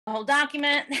the whole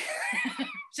document,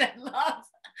 which I love.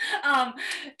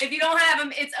 If you don't have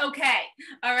them, it's okay.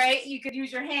 All right, you could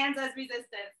use your hands as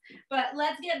resistance. But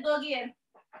let's get boogieing.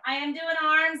 I am doing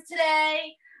arms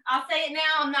today. I'll say it now.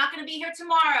 I'm not going to be here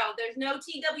tomorrow. There's no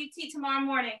TwT tomorrow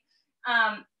morning.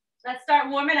 Let's start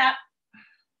warming up.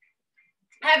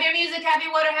 Have your music, have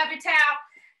your water, have your towel.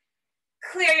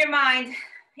 Clear your mind.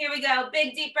 Here we go.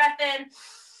 Big deep breath in.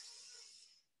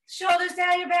 Shoulders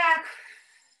down your back.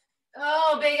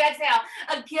 Oh, big exhale.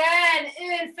 Again,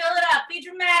 in, fill it up. Be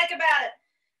dramatic about it.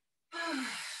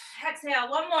 Exhale,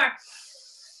 one more.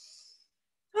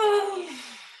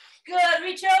 Good,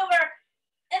 reach over.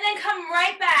 And then come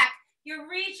right back. You're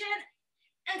reaching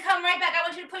and come right back. I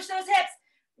want you to push those hips.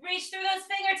 Reach through those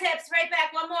fingertips. Right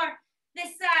back, one more.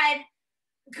 This side.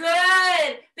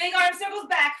 Good. Big arm circles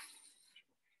back.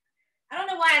 I don't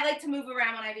know why I like to move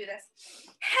around when I do this.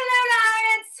 Hello,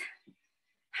 Lawrence.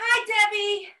 Hi,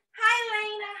 Debbie. Hi,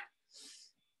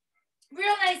 Lena.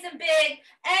 Real nice and big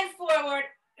and forward.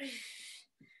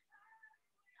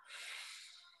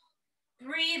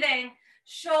 Breathing.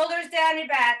 Shoulders down your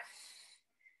back.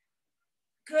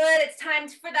 Good. It's time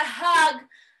for the hug.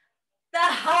 The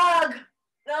hug.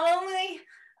 The only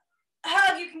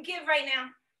hug you can give right now.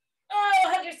 Oh,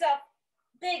 hug yourself.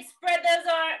 Big. Spread those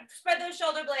arms. Spread those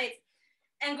shoulder blades.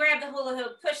 And grab the hula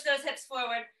hoop. Push those hips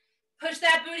forward. Push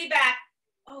that booty back.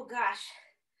 Oh, gosh.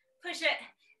 Push it.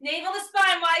 Navel to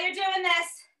spine while you're doing this.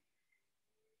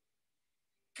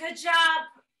 Good job.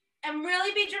 And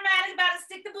really be dramatic about it.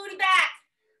 Stick the booty back.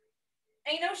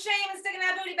 Ain't no shame in sticking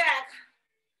that booty back.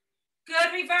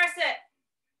 Good. Reverse it.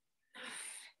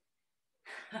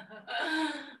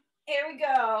 Here we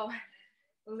go.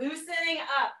 Loosening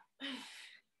up.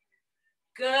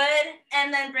 Good.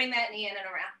 And then bring that knee in and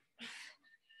around.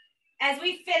 As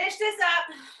we finish this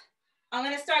up, I'm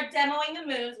going to start demoing the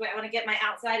moves. Wait, I want to get my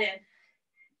outside in.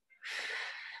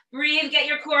 Breathe, get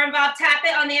your core involved. Tap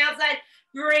it on the outside.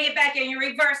 Bring it back in. You're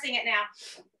reversing it now.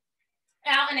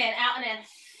 Out and in, out and in.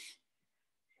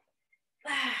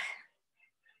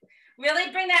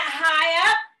 Really bring that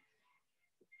high up.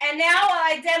 And now while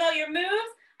I demo your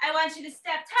moves, I want you to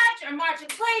step, touch, or march in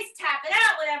place, tap it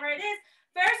out, whatever it is.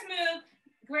 First move,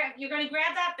 you're going to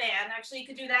grab that band. Actually, you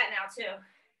could do that now too.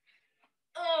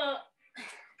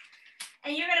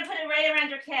 And you're going to put it right around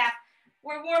your calf.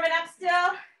 We're warming up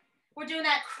still. We're doing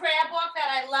that crab walk that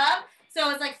I love. So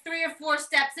it's like 3 or 4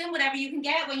 steps in, whatever you can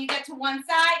get. When you get to one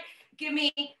side, give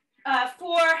me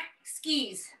 4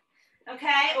 skis,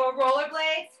 okay, or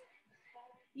rollerblades.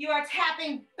 You are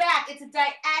tapping back. It's a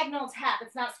diagonal tap.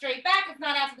 It's not straight back. It's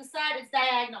not out to the side. It's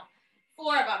diagonal.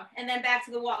 4 of them, and then back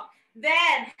to the wall.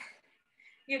 Then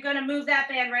you're going to move that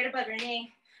band right above your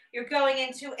knee. You're going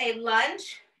into a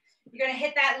lunge. You're going to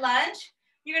hit that lunge.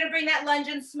 You're going to bring that lunge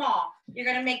in small. You're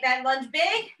going to make that lunge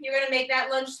big. You're going to make that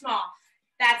lunge small.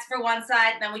 That's for one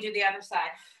side. Then we do the other side.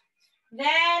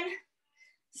 Then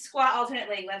squat, alternate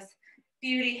leg lifts.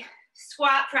 Beauty.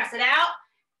 Squat, press it out,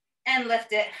 and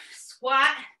lift it.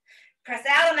 Squat, press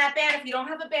out on that band. If you don't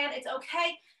have a band, it's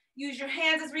okay. Use your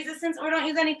hands as resistance or don't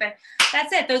use anything.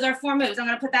 That's it. Those are 4 moves. I'm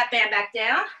going to put that band back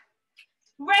down.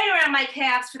 Right around my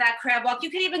calves for that crab walk.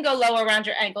 You can even go lower around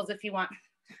your ankles if you want.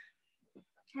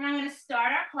 And I'm going to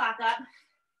start our clock up.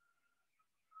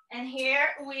 And here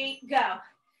we go.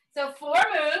 So 4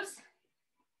 moves.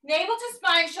 Navel to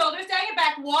spine, shoulders down your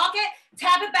back. Walk it,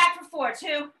 tap it back for 4.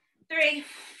 2, 3,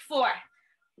 4.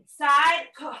 Side,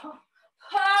 oh,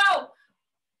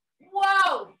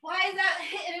 whoa. Why is that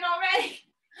hitting it already?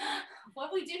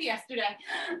 What did we do yesterday?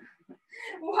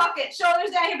 Walk it,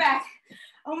 shoulders down your back.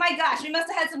 Oh my gosh, we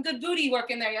must have had some good booty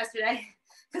work in there yesterday.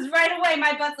 Because right away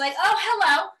my butt's like, oh,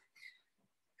 hello.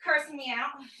 Cursing me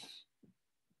out.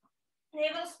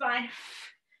 Navel to spine.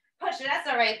 Push it, that's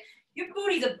all right. Your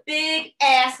booty's a big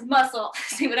ass muscle.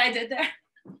 See what I did there?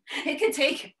 It can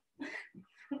take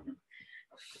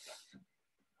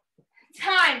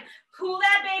time. Pull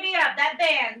that baby up, that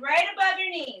band, right above your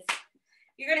knees.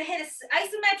 You're gonna hit an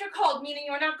isometric hold, meaning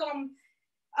you're not going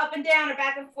up and down or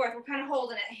back and forth. We're kind of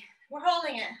holding it. We're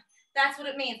holding it. That's what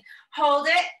it means. Hold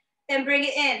it and bring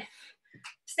it in.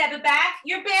 Step it back.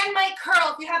 Your band might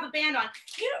curl if you have a band on.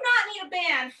 You do not need a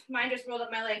band. Mine just rolled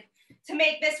up my leg to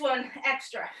make this one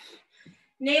extra.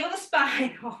 Navel to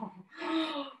spine.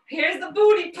 Oh, here's the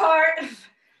booty part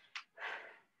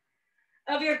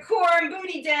of your core and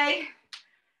booty day.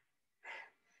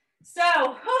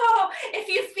 So, if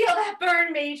you feel that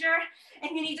burn major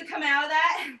and you need to come out of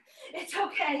that, it's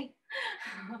okay.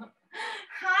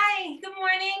 Hi, good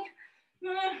morning.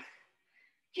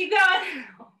 Keep going.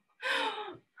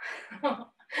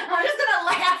 I'm just gonna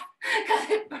laugh because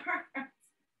it burns.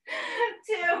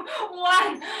 2,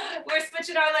 1. We're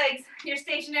switching our legs. Your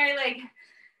stationary leg.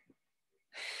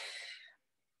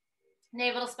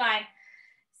 Navel to spine.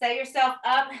 Set yourself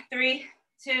up. 3,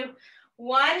 2,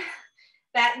 1.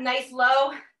 That nice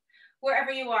low,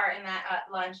 wherever you are in that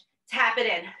lunge. Tap it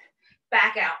in.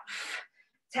 Back out.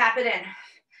 Tap it in.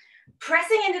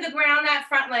 Pressing into the ground, that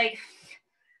front leg.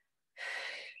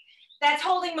 That's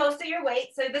holding most of your weight,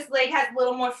 so this leg has a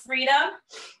little more freedom.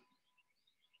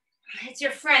 It's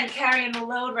your friend carrying the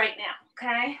load right now,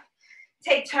 okay?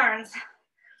 Take turns.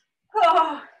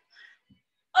 Oh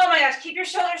my gosh, keep your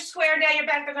shoulders square down your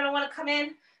back. They're gonna wanna come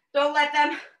in. Don't let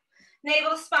them.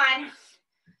 Navel to spine.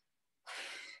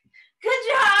 Good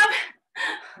job.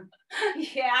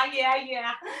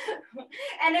 Yeah.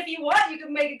 And if you want, you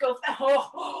can make it go,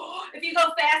 if you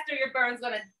go faster, your burn's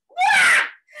gonna,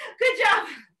 good job.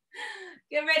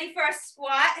 Get ready for a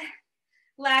squat,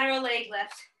 lateral leg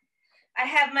lift. I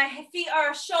have my feet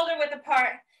are shoulder width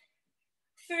apart.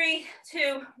 3,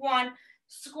 2, 1,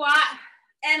 squat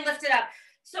and lift it up.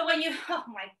 So when you, oh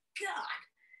my God,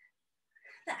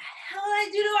 what the hell did I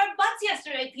do to our butts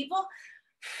yesterday, people?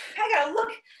 I gotta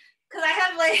look, because I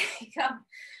have like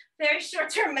very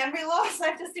short-term memory loss. I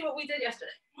have to see what we did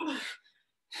yesterday.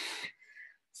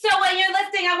 So when you're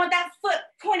lifting, I want that foot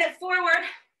pointed forward.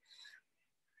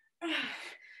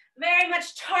 Very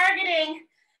much targeting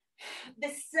the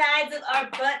sides of our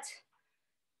butt.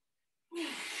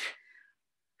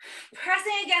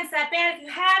 Pressing against that band. If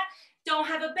you don't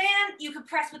have a band, you can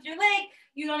press with your leg.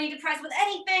 You don't need to press with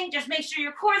anything. Just make sure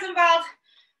your core is involved.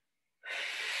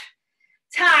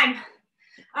 Time.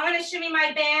 I'm gonna shimmy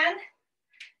my band.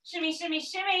 Shimmy, shimmy,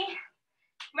 shimmy.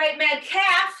 Right mid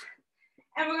calf.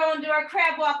 And we're going to do our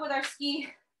crab walk with our ski.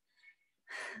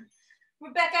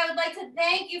 Rebecca, I would like to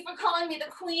thank you for calling me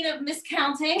the queen of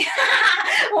miscounting.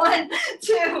 1,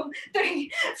 2,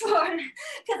 3, 4.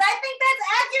 Because I think that's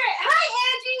accurate. Hi,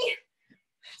 Angie.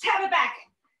 Tap it back.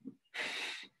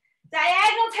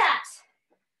 Diagonal taps.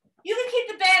 You can keep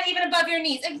the band even above your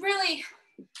knees. It really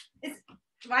is.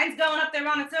 Mine's going up there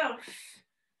on its own.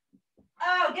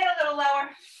 Oh, get a little lower.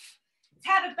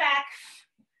 Tap it back.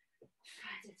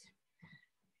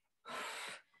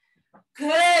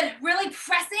 Good. Really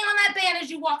pressing on that band as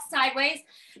you walk sideways.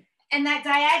 And that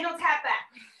diagonal tap back.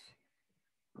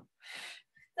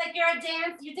 It's like you're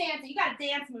dancing. You got a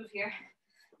dance move here.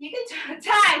 You can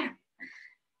time.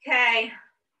 Okay.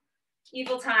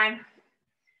 Equal time.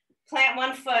 Plant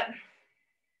one foot.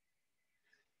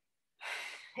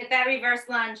 Hit that reverse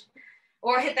lunge.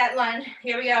 Or hit that lunge.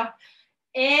 Here we go.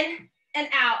 In and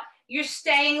out. You're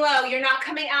staying low. You're not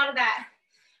coming out of that.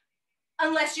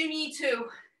 Unless you need to.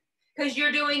 Because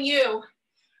you're doing you.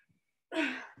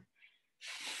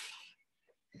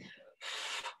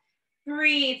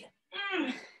 Breathe.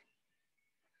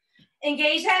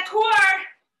 Engage that core.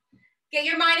 Get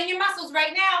your mind and your muscles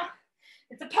right now.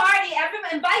 It's a party.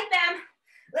 Everyone, invite them.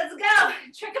 Let's go.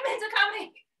 Trick them into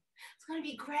coming. It's going to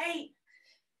be great.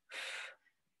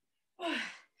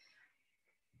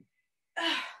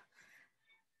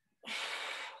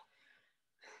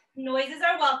 Noises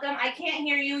are welcome. I can't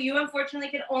hear you. You unfortunately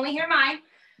can only hear mine.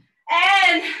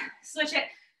 And switch it.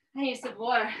 I need a sip of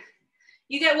water.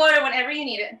 You get water whenever you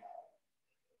need it.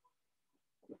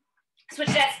 Switch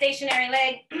that stationary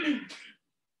leg.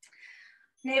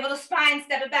 Navel to spine,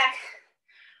 step it back.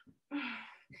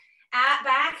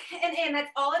 Back and in,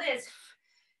 that's all it is.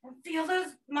 And feel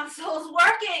those muscles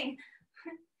working.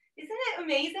 Isn't it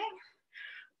amazing?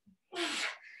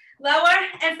 Lower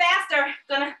and faster.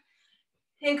 Gonna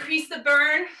increase the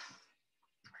burn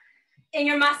in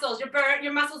your muscles.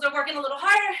 Your muscles are working a little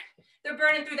harder. They're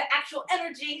burning through the actual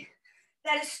energy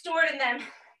that is stored in them.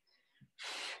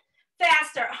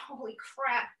 Faster. Holy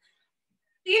crap.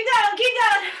 Keep going, keep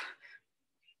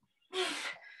going.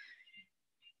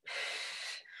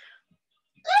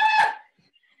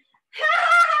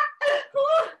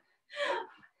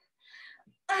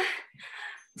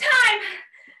 Time.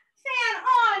 Fan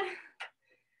on.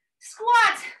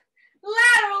 Squat.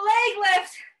 Lateral leg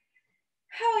lift.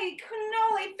 Holy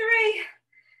cannoli. 3,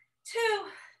 2,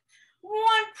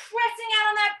 1. Pressing out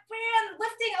on that band.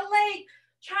 Lifting a leg.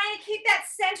 Trying to keep that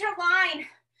center line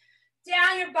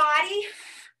down your body.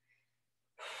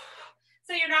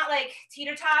 So you're not like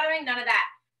teeter-tottering. None of that.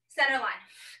 Center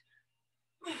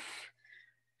line.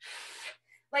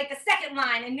 Like the second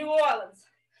line in New Orleans.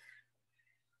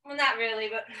 Well, not really,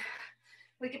 but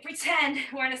we could pretend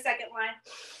we're in a second line.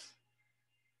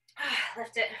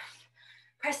 Lift it.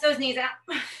 Press those knees out.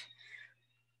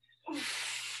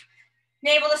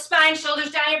 Navel to spine,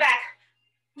 shoulders down your back.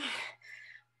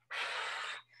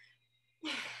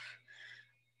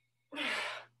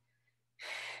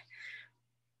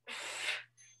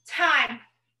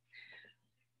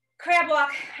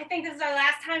 walk. I think this is our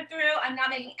last time through. I'm not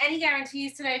making any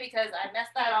guarantees today because I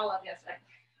messed that all up yesterday.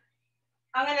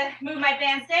 I'm gonna move my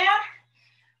bands down,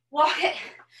 walk it,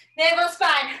 navel to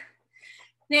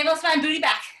spine, booty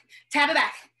back, tap it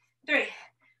back. 3,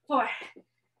 4.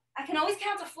 I can always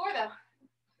count to 4 though.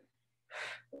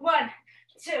 1,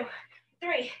 2,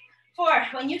 3, 4.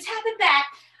 When you tap it back,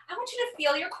 I want you to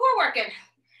feel your core working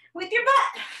with your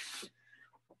butt.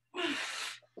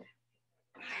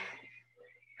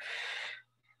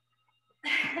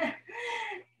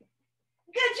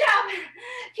 Good job.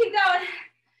 Keep going.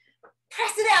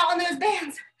 Press it out on those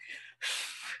bands.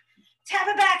 Tap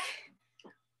it back.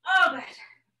 Oh, good.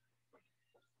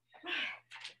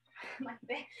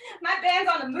 My band's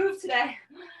on the move today.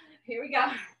 Here we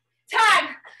go.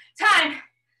 Time.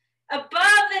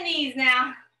 Above the knees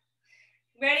now.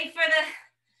 Ready for the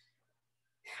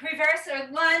reverse or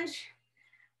lunge.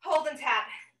 Hold and tap.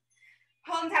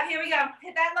 Hold and tap. Here we go.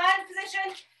 Hit that lunge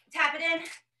position. Tap it in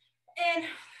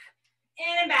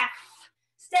and back.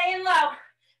 Staying low.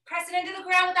 Press it into the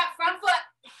ground with that front foot.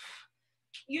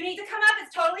 You need to come up.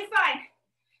 It's totally fine.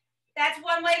 That's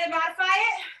one way to modify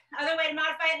it. Other way to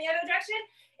modify it in the other direction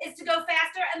is to go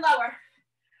faster and lower.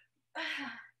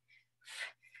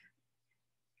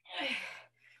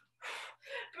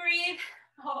 Breathe.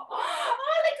 Oh,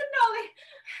 holy cannoli.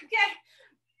 Okay.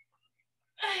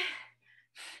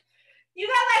 You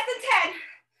got less than 10.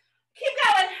 Keep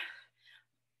going.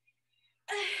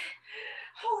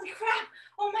 Holy crap.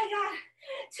 Oh my God.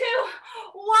 2,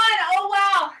 1. Oh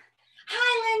wow.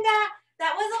 Hi, Linda.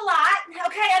 That was a lot.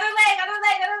 Okay, other leg.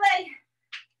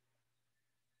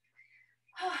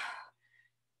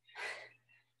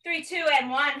 3, 2, and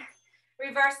 1.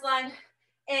 Reverse lunge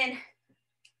in.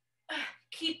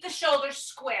 Keep the shoulders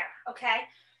square, okay?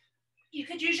 You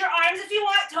could use your arms if you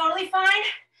want, totally fine.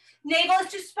 Navel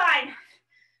is to spine.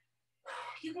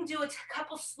 You can do a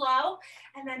couple slow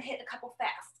and then hit a couple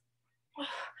fast.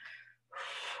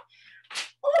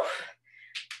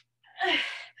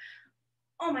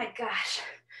 Oh my gosh.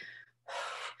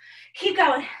 Keep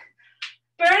going.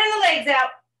 Burning the legs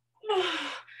out.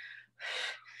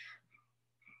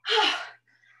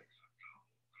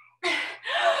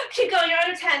 Keep going, you're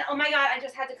under 10. Oh my God, I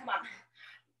just had to come up.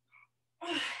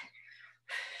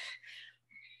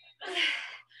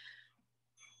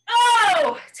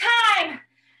 Oh, time.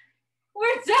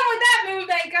 We're done with that move,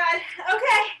 thank God.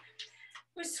 Okay,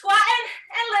 we're squatting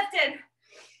and lifting.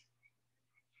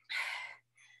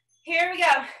 Here we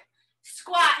go.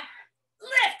 Squat,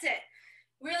 lift it.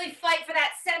 Really fight for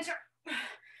that center,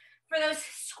 for those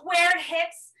squared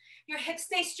hips. Your hips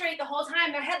stay straight the whole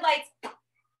time. They're headlights.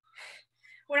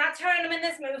 We're not turning them in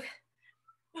this move.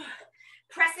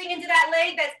 Pressing into that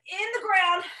leg that's in the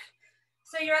ground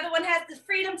so your other one has the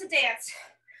freedom to dance.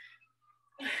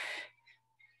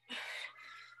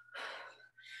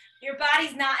 Your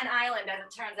body's not an island, as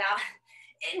it turns out.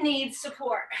 It needs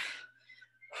support.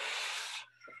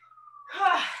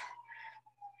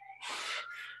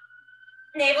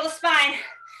 Navel to spine.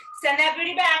 Send that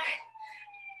booty back.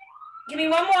 Give me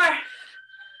one more.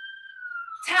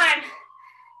 Time.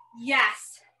 Yes.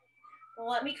 Well,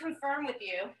 let me confirm with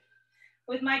you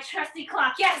with my trusty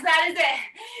clock. Yes, that is it.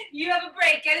 You have a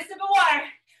break. Get a sip of water.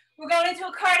 We're going into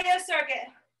a cardio circuit.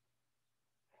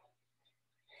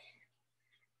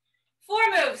 4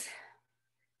 moves.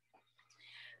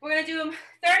 We're going to do them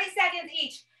 30 seconds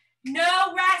each.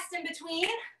 No rest in between.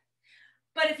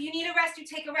 But if you need a rest, you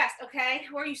take a rest, okay?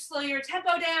 Or you slow your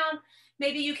tempo down.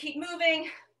 Maybe you keep moving.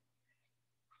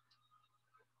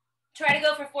 Try to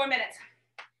go for 4 minutes.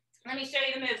 Let me show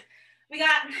you the moves. We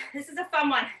got, this is a fun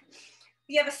one.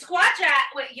 We have a squat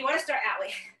jack. Wait, you want to start out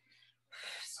with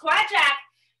squat jack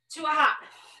to a hop.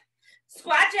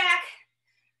 Squat jack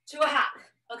to a hop,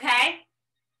 okay?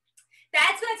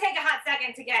 That's going to take a hot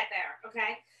second to get there,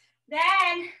 okay?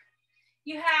 Then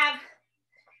you're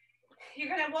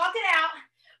going to walk it out,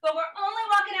 but we're only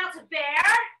walking out to bear,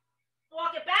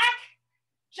 walk it back,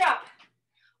 jump,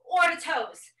 or to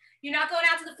toes. You're not going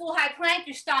out to the full high plank,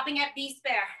 you're stopping at beast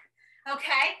bear,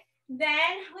 okay?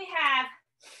 Then we have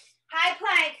high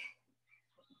plank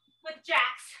with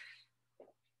jacks.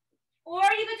 Or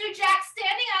you could do jacks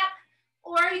standing up,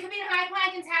 or you could be in high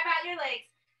plank and tap out your legs.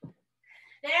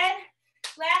 Then,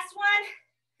 last one,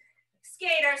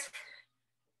 skaters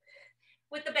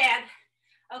with the band.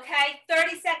 Okay,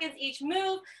 30 seconds each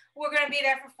move. We're gonna be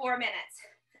there for 4 minutes.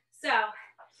 So,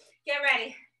 get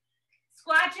ready.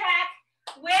 Squat jack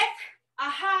with a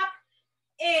hop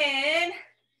in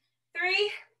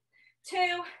 3,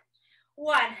 2,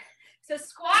 1. So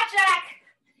squat jack,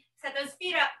 set those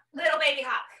feet up, little baby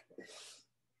hop.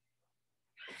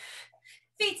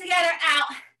 Feet together,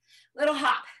 out. Little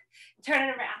hop. Turn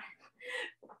it around.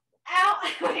 Out.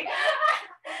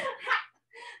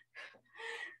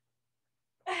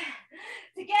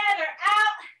 Together.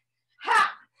 Out.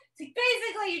 Hop. So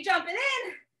basically, you're jumping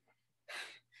in.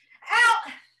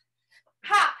 Out.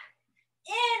 Hop.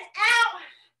 In. Out.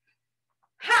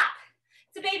 Hop.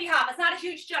 It's a baby hop. It's not a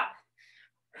huge jump.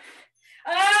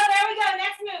 Oh, there we go.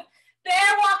 Next move.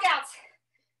 Bear walkouts.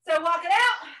 So walk it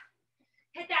out.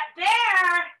 Hit that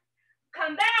bear.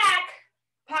 Come back.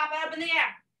 Pop it up in the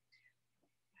air.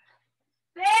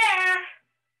 Bear.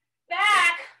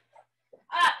 Back.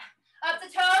 Up. Up the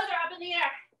toes or up in the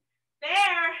air.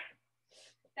 Bear.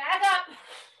 Back up.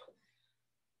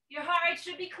 Your heart rate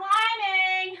should be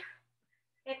climbing.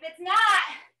 If it's not,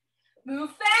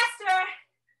 move faster.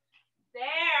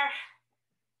 There.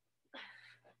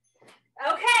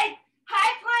 Okay,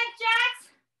 high plank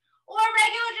jacks or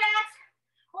regular jacks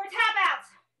or tap outs.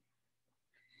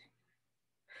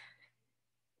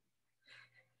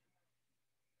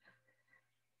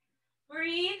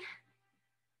 Breathe.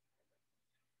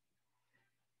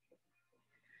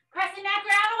 Pressing that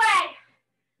ground away.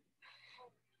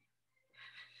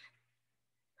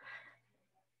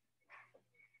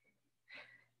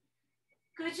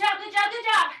 Good job, good job, good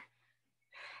job.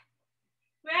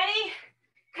 Ready?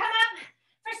 Come up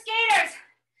for skaters.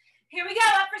 Here we go,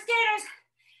 up for skaters.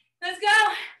 Let's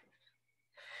go.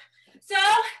 So,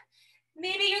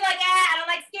 maybe you're like, I don't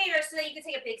like skaters, so that you can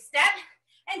take a big step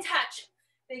and touch.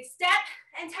 Big step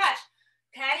and touch,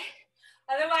 okay?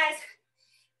 Otherwise,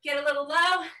 get a little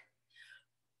low.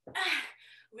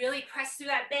 Really press through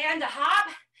that band to hop.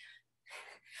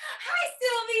 Hi,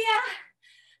 Sylvia.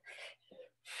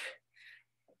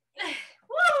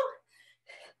 Woo.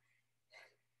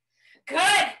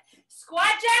 Good.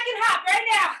 Squat, jack, and hop right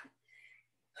now.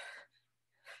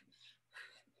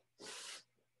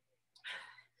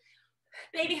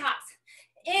 Baby hops.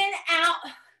 In, out,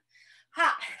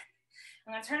 hop.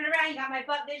 I'm going to turn it around. You got my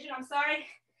butt vision. I'm sorry.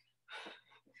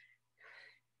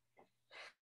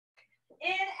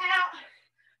 In, out.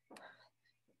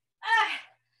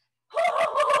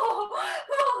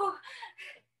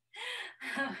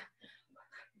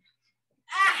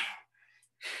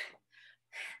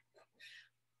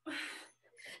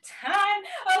 Time.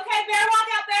 Okay, bear walk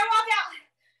out, bear walk out.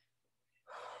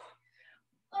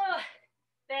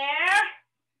 Bear,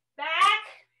 back,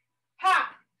 hop.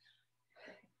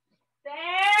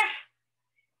 Bear,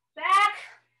 back,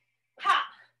 hop.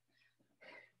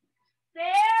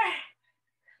 Bear,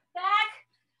 back,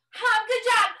 hop. Good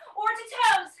job. Or to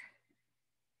toes.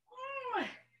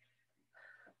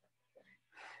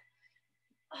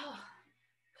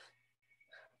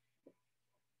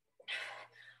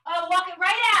 Oh, walk it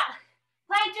right out.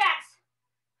 Plank jacks.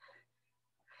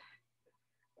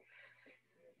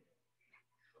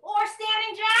 Or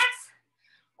standing jacks.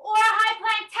 Or high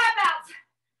plank tap outs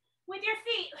with your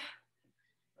feet.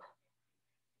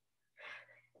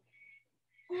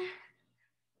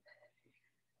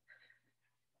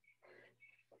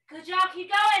 Good job, keep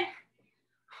going.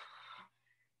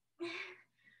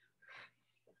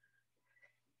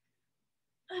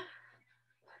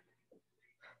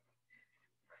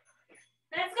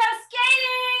 Let's go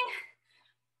skating.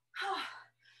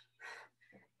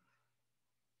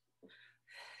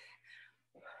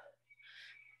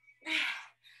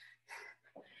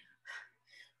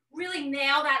 Really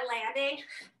nail that landing.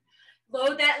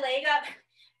 Load that leg up.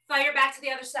 Fire back to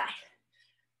the other side.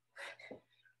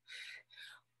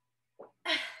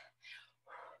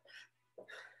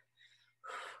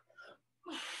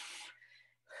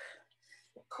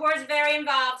 Core is very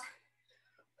involved.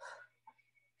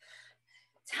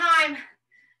 Time.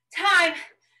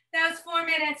 That was 4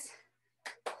 minutes.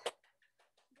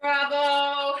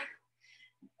 Bravo.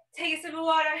 Take a sip of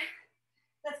water.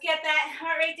 Let's get that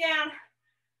heart rate down.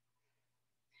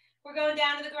 We're going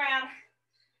down to the ground.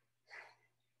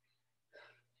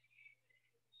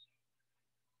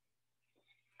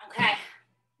 Okay.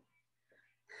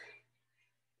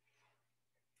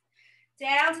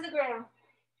 Down to the ground.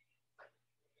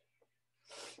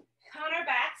 On our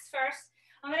backs first.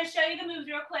 I'm going to show you the moves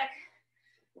real quick.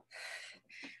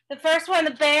 The first one,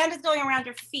 the band is going around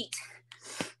your feet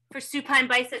for supine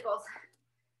bicycles.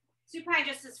 Supine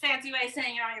just is fancy way of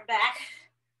saying you're on your back.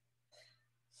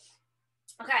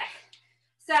 Okay,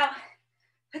 so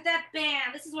put that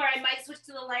band. This is where I might switch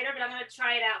to the lighter, but I'm going to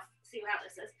try it out, see how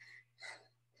this is.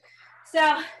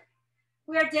 So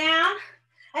we're down,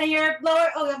 and your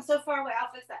lower, oh, I'm so far away,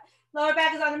 I'll fix that. Lower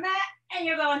back is on the mat, and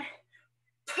you're going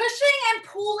pushing and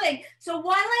pulling. So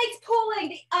one leg's pulling,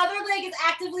 the other leg is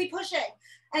actively pushing,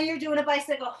 and you're doing a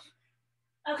bicycle.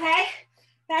 Okay,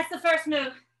 that's the first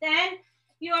move. Then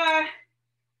you are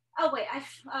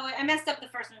I messed up the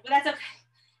first one, but that's okay.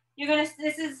 You're gonna,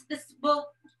 this will,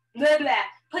 blah, blah.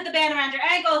 Put the band around your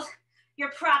ankles.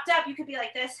 You're propped up. You could be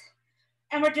like this.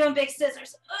 And we're doing big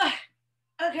scissors. Ugh.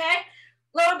 Okay.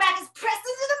 Lower back is pressed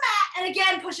into the mat. And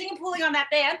again, pushing and pulling on that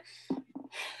band.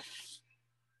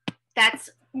 That's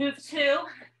move 2.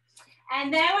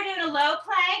 And then we're doing a low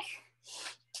plank.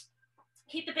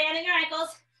 Keep the band in your ankles.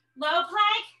 Low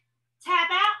plank, tap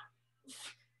out.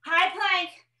 High plank,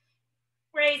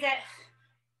 raise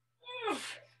it.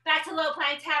 Back to low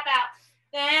plank, tap out.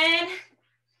 Then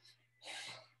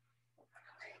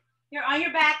you're on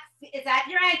your back, it's at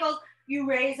your ankles. You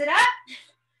raise it up.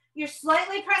 You're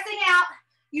slightly pressing out.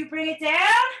 You bring it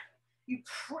down. You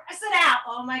press it out.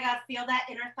 Oh my God, feel that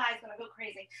inner thigh is gonna go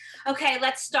crazy. Okay,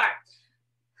 let's start.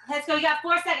 Let's go, you got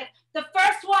 4 seconds. The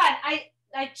first one,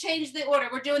 I changed the order.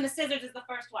 We're doing the scissors as the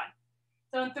first one.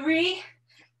 So in 3,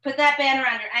 put that band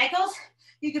around your ankles.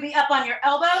 You could be up on your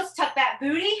elbows, tuck that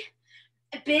booty.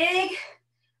 Big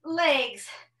legs.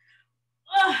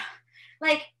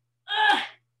 Like,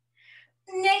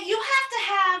 you have to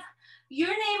have your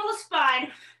navel to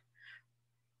spine.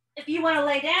 If you want to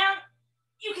lay down,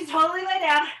 you can totally lay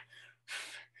down.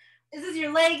 This is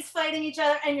your legs fighting each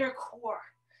other and your core.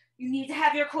 You need to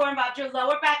have your core involved. Your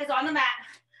lower back is on the mat.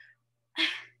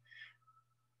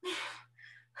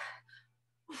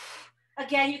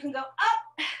 Again, you can go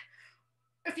up.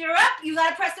 If you're up, you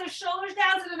gotta press those shoulders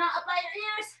down so they're not up by your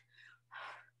ears.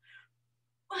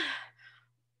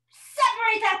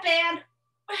 Separate that band.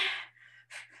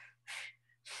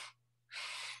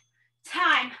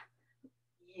 Time.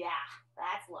 Yeah,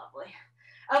 that's lovely.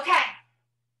 Okay.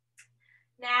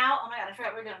 Now, oh my God, I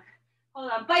forgot what we're doing.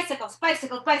 Hold on, bicycles,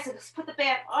 bicycles, bicycles. Put the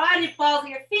band on your balls of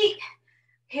your feet.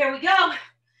 Here we go.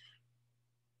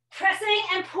 Pressing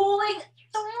and pulling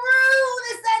through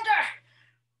the center.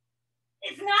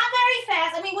 It's not very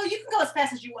fast. I mean, well, you can go as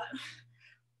fast as you want.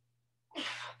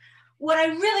 What I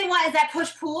really want is that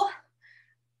push-pull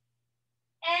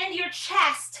and your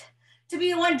chest to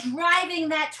be the one driving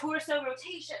that torso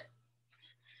rotation.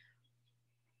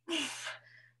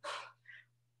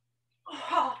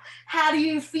 Oh, how do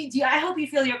you feel? I hope you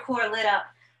feel your core lit up.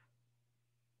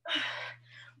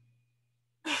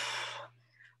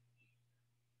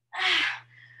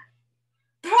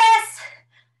 Press.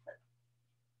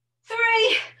 3,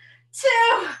 2,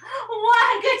 1.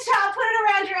 Good job. Put it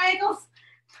around your ankles.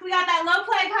 We got that low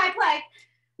plank, high plank.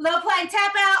 Low plank,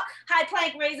 tap out. High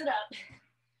plank, raise it up.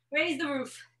 Raise the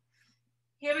roof.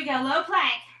 Here we go. Low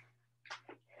plank.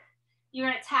 You're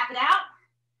going to tap it out.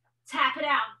 Tap it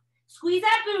out. Squeeze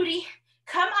that booty.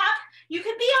 Come up. You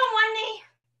could be on one knee.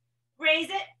 Raise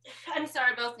it. I'm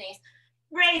sorry, both knees.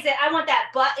 Raise it. I want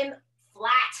that butt in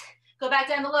flat. Go back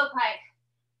down to low plank.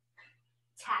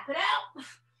 Tap it out.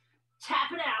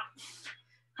 Tap it out.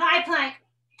 High plank.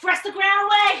 Press the ground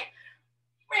away.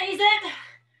 Raise it.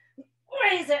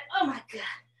 Raise it. Oh my God.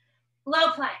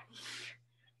 Low plank.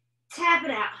 Tap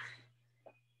it out.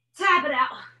 Tap it out.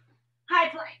 High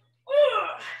plank.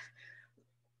 Ugh.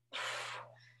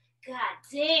 God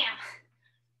damn.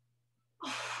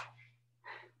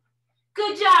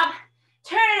 Good job.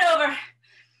 Turn it over.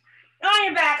 On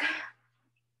your back.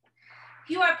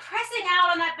 You are pressing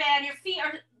out on that band. Your feet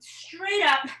are straight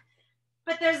up,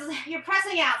 but you're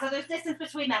pressing out, so there's distance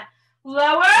between them.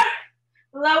 Lower,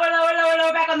 lower, lower, lower,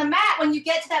 lower back on the mat. When you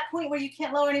get to that point where you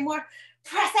can't lower anymore,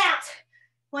 press out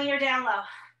when you're down low.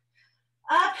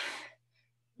 Up.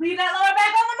 Leave that lower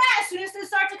back on the mat. As soon as they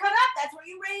start to come up, that's where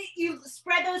you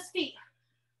spread those feet.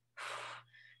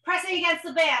 Pressing against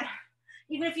the band.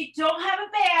 Even if you don't have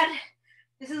a band,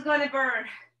 this is going to burn.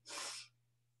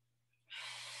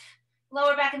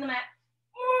 Lower back in the mat.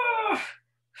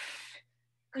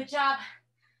 Good job.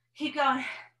 Keep going.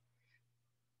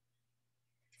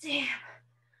 Damn.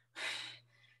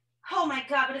 Oh my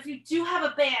God, but if you do have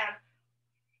a band,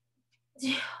 do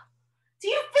you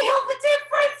feel the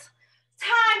difference?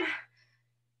 Time.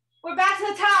 We're back to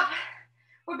the top.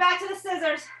 We're back to the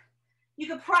scissors. You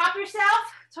can prop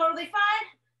yourself, totally fine.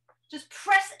 Just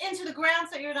press into the ground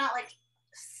so you're not like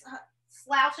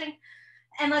slouching.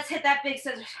 And let's hit that big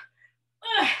scissors.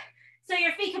 So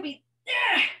your feet could be,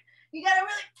 you gotta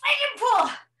really freaking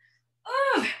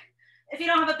pull. If you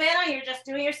don't have a band on, you're just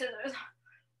doing your scissors.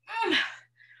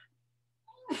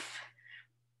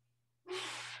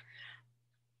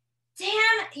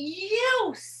 Damn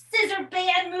you, scissor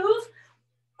band move.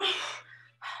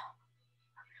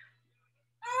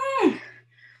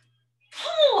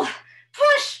 Pull,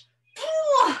 push,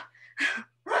 pull.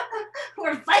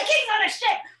 We're Vikings on a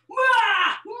ship.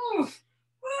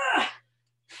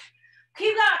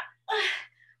 Keep going.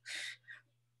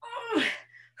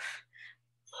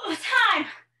 Time.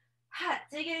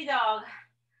 diggity dog.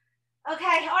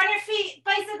 Okay, on your feet,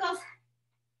 bicycles.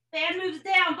 Band moves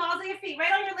down, balls of your feet,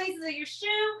 right on your laces of your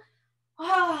shoe.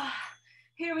 Oh,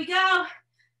 here we go.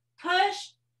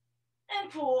 Push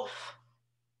and pull.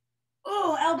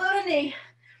 Oh, elbow to knee.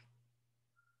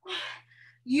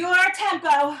 Your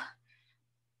tempo.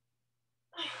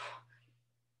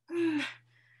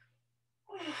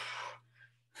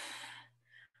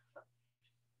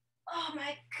 Oh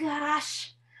my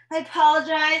gosh. I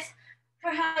apologize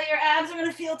for how your abs are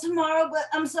gonna feel tomorrow, but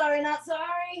I'm sorry, not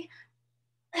sorry.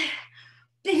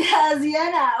 Because,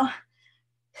 you know,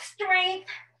 strength,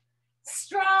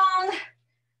 strong,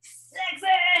 sexy.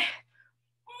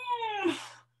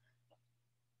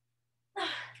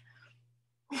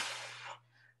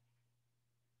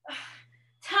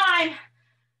 Time.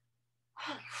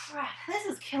 Holy crap, this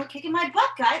is kicking my butt,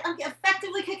 guys. I'm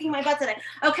effectively kicking my butt today.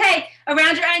 Okay,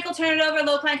 around your ankle, turn it over,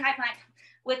 low plank, high plank,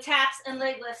 with taps and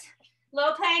leg lifts.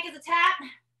 Low plank is a tap.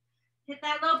 Hit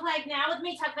that low plank now with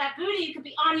me, tuck that booty. You could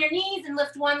be on your knees and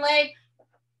lift one leg,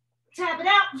 tap it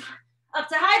out, up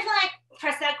to high plank,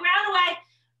 press that ground away,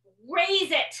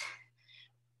 raise it.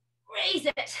 Raise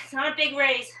it, it's not a big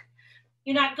raise.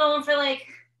 You're not going for like,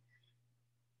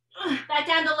 back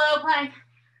down to low plank.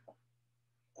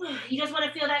 You just want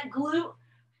to feel that glute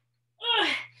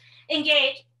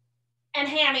engage and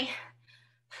hammy.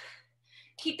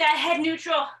 Keep that head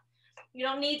neutral. You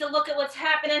don't need to look at what's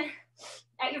happening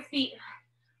at your feet.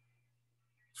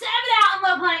 Tap it out in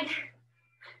low plank.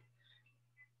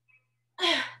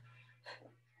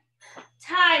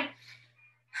 Time.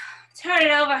 Turn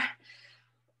it over.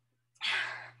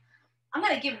 I'm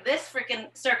gonna give this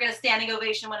freaking circuit a standing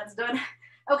ovation when it's done.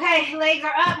 Okay, legs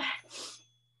are up.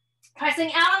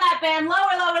 Pressing out on that band,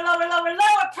 lower, lower, lower, lower,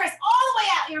 lower. Press all the way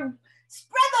out. You're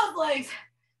spread those legs.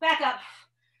 Back up.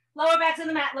 Lower backs in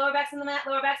the mat, lower backs in the mat,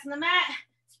 lower backs in the mat.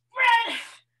 Spread.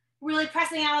 Really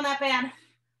pressing out on that band.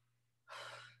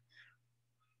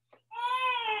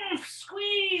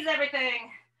 Squeeze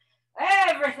everything.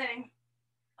 Everything.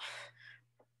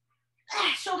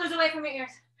 Shoulders away from your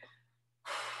ears.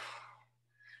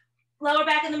 Lower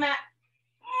back in the mat.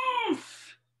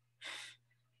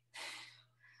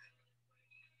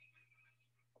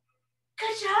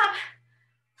 Good job.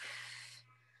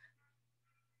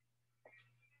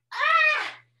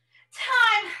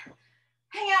 Time.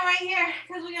 Hang out right here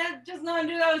because we gotta just go and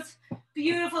do those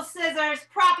beautiful scissors.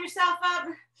 Prop yourself up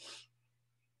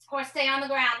or stay on the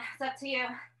ground. It's up to you.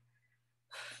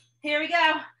 Here we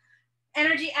go.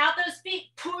 Energy out those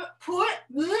feet.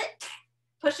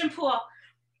 Push and pull.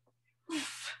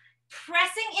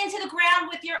 Pressing into the ground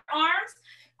with your arms.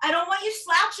 I don't want you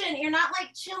slouching. You're not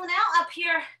like chilling out up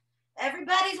here.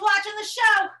 Everybody's watching the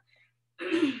show.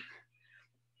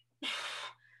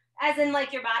 As in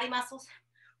like your body muscles.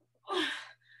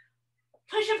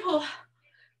 Push and pull.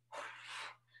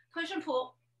 Push and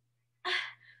pull.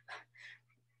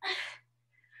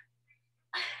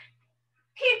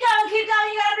 Keep going, keep going.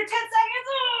 You got under 10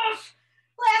 seconds.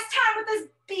 Last time with this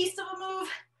beast of a move.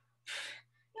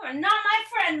 You are not my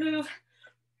friend move.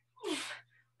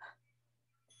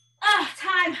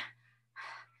 Time.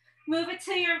 Move it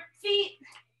to your feet.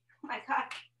 Oh my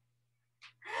God.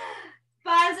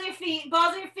 Balls of your feet,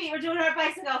 balls of your feet. We're doing our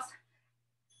bicycles.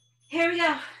 Here we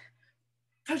go.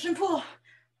 Push and pull.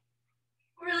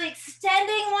 Really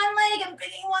extending one leg and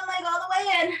bringing one leg all the way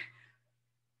in.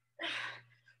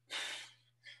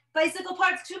 Bicycle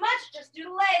part's too much, just do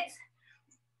the legs.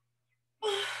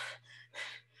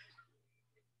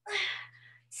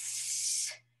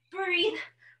 Breathe.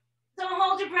 Don't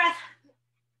hold your breath.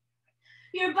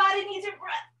 Your body needs your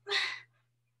breath.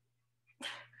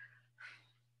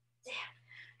 Damn.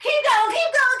 Keep going,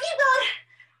 keep going, keep going.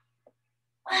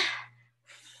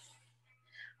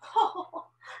 Oh,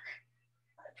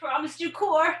 I promised you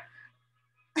core.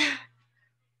 Time.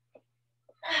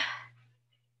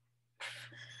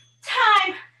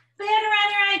 Band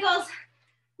around your ankles.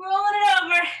 Rolling it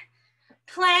over.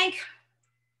 Plank.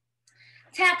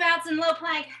 Tap outs and low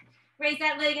plank. Raise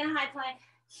that leg in a high plank.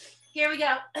 Here we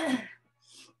go.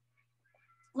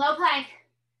 Low plank.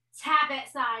 Tap it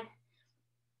side.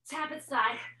 Tap it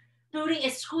side. Booty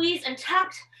is squeezed and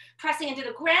tucked. Pressing into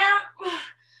the ground.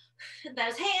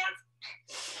 Those hands.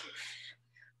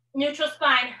 Neutral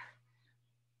spine.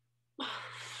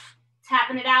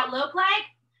 Tapping it out, low plank.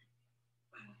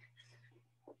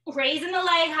 Raising the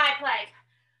leg, high plank.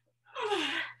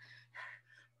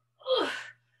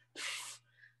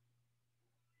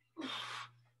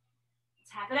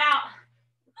 Tap it out.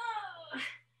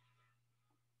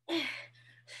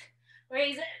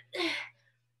 Raise it.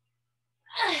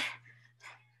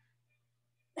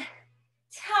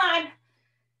 Time.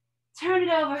 Turn it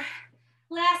over.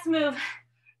 Last move.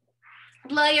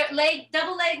 Lay your leg,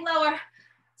 double leg lower.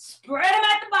 Spread them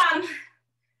at the bottom.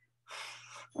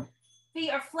 Feet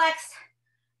are flexed.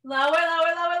 Lower,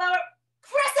 lower, lower, lower.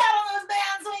 Press out on those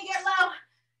bands when you get low.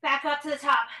 Back up to the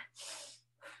top.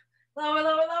 Lower,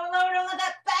 lower, lower, lower. Don't let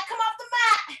that back come off the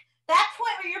mat. That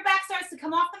point where your back starts to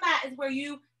come off the mat is where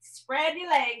you spread your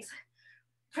legs.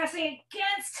 Pressing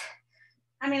against,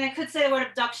 I mean, I could say the word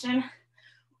abduction.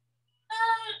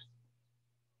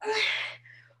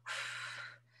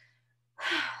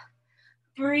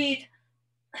 Breathe.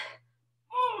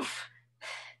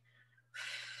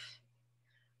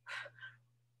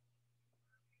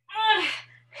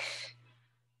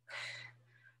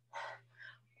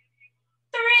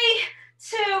 3,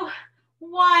 2,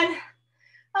 1.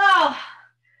 Oh,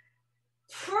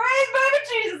 praise baby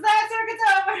Jesus, that circuit's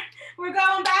over. We're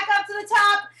going back up to the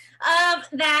top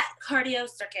of that cardio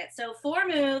circuit. So 4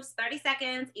 moves, 30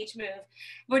 seconds each move.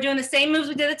 We're doing the same moves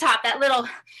we did at the top. That little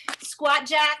squat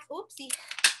jack, oopsie.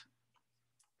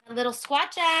 A little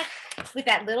squat jack with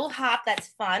that little hop that's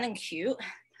fun and cute.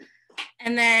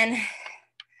 And then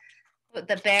with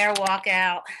the bear walk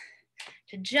out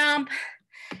to jump.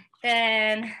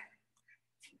 Then,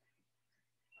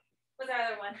 what's our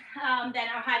other one? Then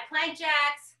our high plank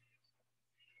jacks.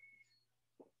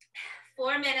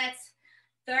 4 minutes,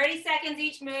 30 seconds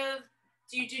each move.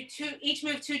 Do you do each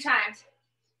move 2 times?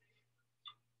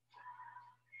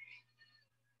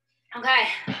 Okay,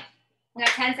 we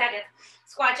got 10 seconds.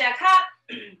 Squat jack hop,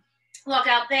 walk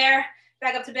out bear,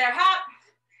 back up to bear hop,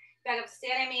 back up to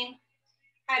stand,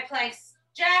 high planks,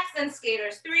 jacks, then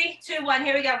skaters. 3, 2, 1,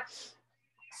 here we go.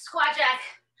 Squat jack,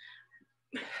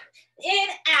 in,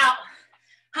 out,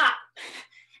 hop,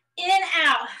 in,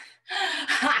 out,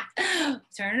 hop,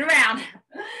 turn it around.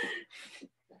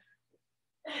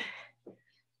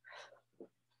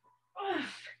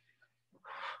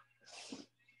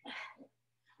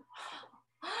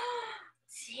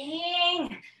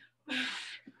 Dang.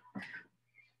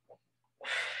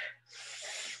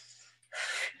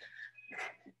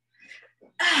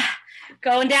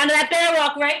 Going down to that bear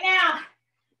walk right now.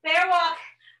 Bear walk,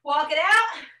 walk it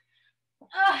out.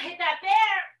 Oh, hit that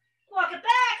bear, walk it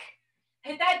back.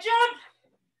 Hit that jump,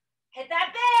 hit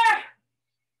that bear.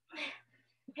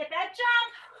 Hit that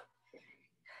jump,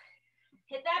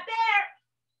 hit that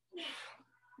bear.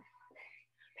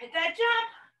 Hit that jump.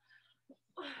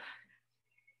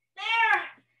 There.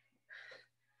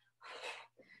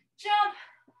 Jump.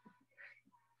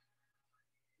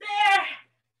 There.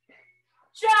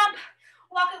 Jump.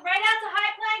 Walk it right out to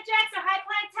high plank jacks or high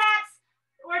plank taps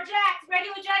or jacks,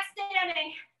 regular jacks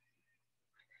standing.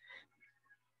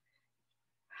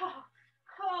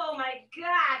 Oh my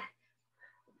God.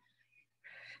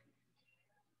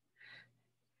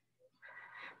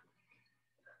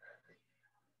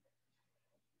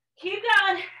 Keep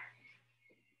going.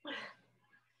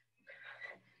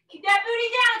 Keep that booty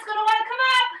down. It's going to want to come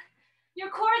up. Your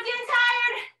core's getting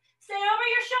tired. Stay over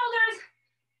your shoulders.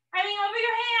 Over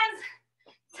your hands.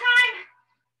 Time.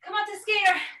 Come up to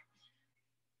skater.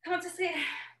 Come up to skater.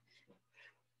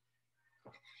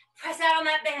 Press out on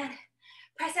that band.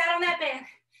 Press out on that band.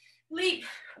 Leap.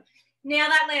 Nail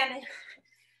that landing.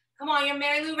 Come on, you're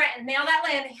Mary Lou Retton. Nail that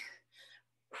landing.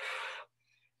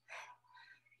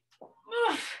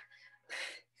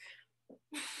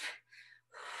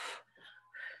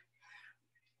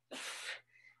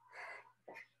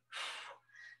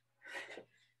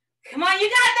 Come on, you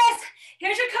got this.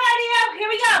 Here's your cardio. Here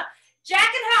we go. Jack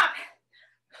and hop.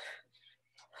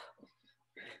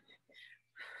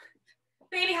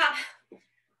 Baby hop.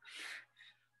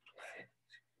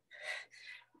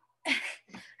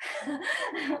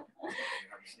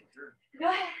 Go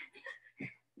ahead.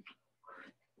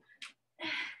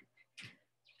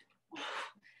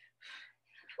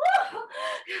 Woo!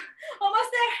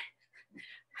 Almost there.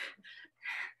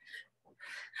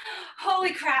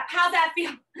 Holy crap, how's that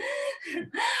feel?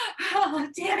 Oh,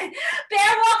 damn it.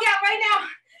 Bear walk out right now.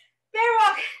 Bear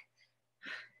walk.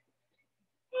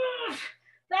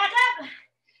 Back up.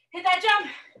 Hit that jump.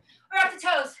 Or up the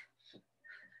toes.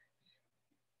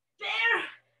 Bear.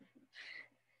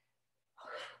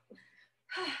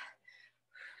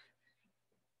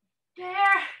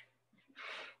 Bear.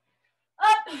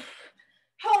 Up.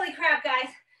 Holy crap, guys.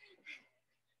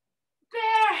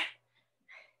 Bear.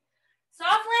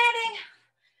 Soft landing,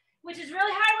 which is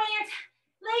really hard when your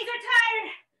legs are tired.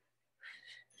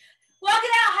 Walk it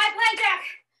out, high plank jack.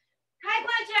 High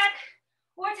plank jack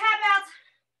or tap out.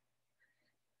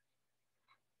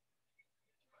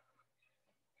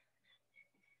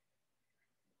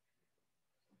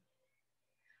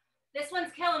 This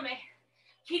one's killing me.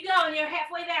 Keep going, you're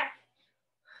halfway there.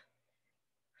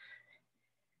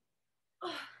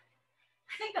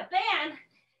 think the band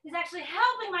is actually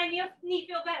helping my knee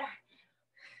feel better.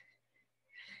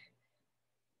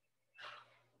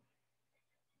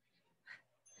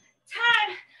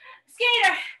 Time,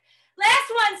 skater.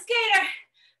 Last one, skater.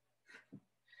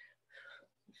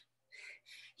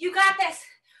 You got this.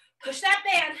 Push that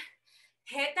band.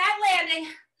 Hit that landing.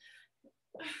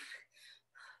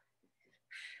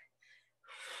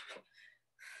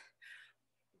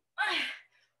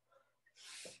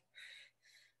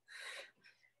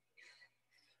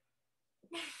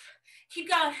 Keep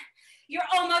going. You're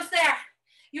almost there.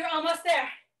 You're almost there.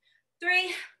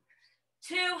 3,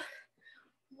 2,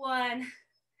 1.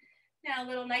 Now a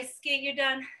little nice skate, you're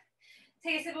done.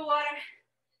 Take a sip of water.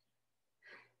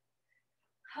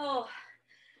 Oh,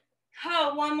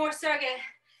 one more circuit.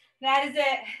 That is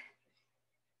it.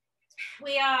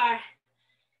 We are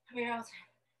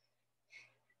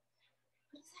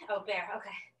oh, bear,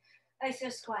 okay.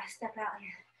 Iso squat, step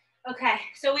out. Okay,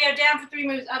 so we are down for 3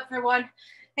 moves, up for 1.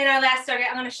 In our last circuit,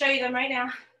 I'm gonna show you them right now.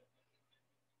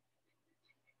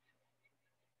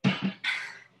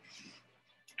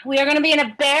 We are gonna be in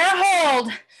a bear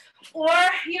hold, or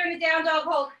you're in a down dog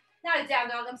hold. Not a down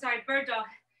dog, I'm sorry, bird dog,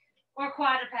 or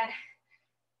quadruped.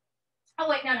 Oh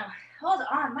wait, no, hold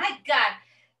on, my God.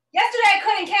 Yesterday I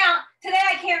couldn't count, today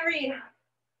I can't read.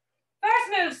 First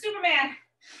move, Superman.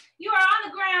 You are on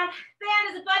the ground,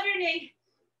 band is above your knee.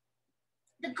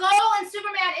 The goal in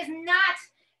Superman is not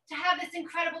to have this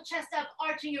incredible chest up,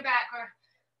 arching your back or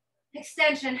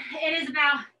extension. It is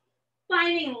about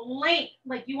finding length,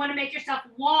 like you want to make yourself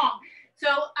long. So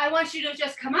I want you to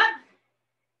just come up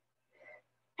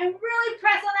and really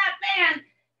press on that band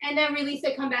and then release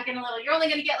it, come back in a little. You're only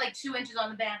going to get like 2 inches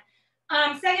on the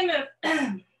band. Second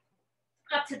move,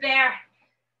 up to bear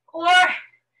or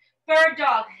bird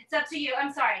dog. It's up to you,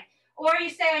 I'm sorry. Or you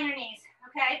stay on your knees,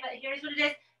 okay? But here's what it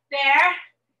is. Bear,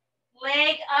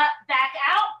 leg up, back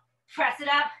out, press it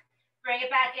up, bring it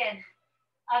back in.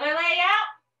 Other leg out,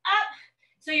 up,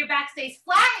 so your back stays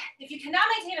flat. If you cannot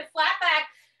maintain a flat back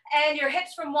and your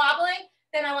hips from wobbling,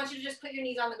 then I want you to just put your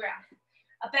knees on the ground.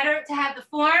 Better to have the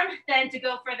form than to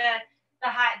go for the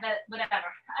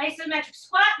whatever. Isometric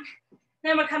squat,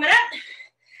 then we're coming up,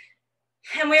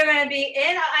 and we're gonna be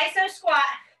in an iso squat,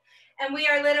 and we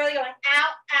are literally going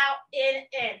out, out, in,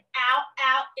 out,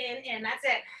 out, in. That's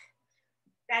it.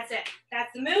 That's it.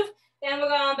 That's the move. Then we're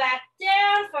going back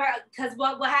down because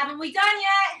what haven't we done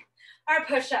yet? Our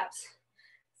push-ups.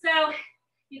 So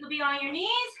you could be on your knees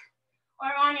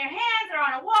or on your hands or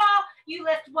on a wall. You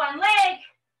lift one leg.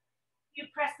 You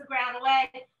press the ground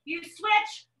away. You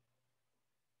switch.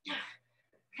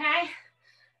 Okay?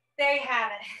 There you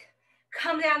have it.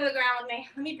 Come down to the ground with me.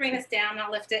 Let me bring this down and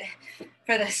I'll lift it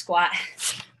for the squat.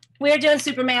 We're doing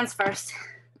Supermans first.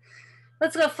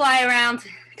 Let's go fly around.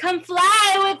 Come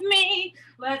fly with me.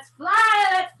 Let's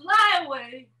fly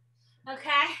away.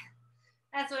 Okay?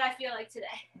 That's what I feel like today.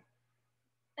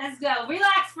 Let's go.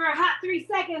 Relax for a hot 3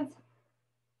 seconds.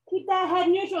 Keep that head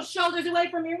neutral, shoulders away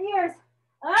from your ears.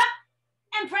 Up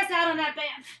and press out on that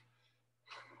band.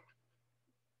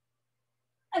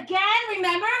 Again,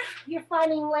 remember, you're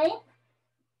finding length.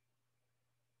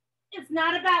 It's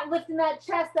not about lifting that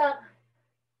chest up.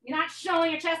 You're not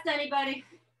showing your chest to anybody.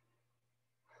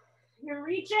 You're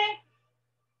reaching.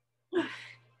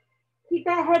 Keep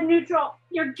that head neutral.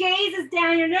 Your gaze is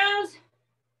down your nose.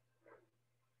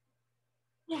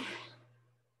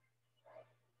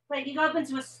 Waking up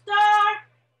into a star,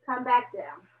 come back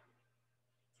down.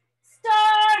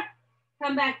 Star,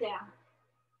 come back down.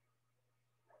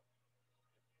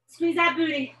 Squeeze that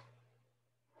booty.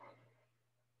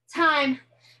 Time,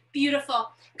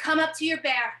 beautiful. Come up to your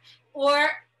bear or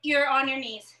you're on your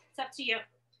knees. It's up to you.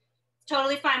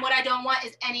 Totally fine. What I don't want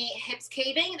is any hips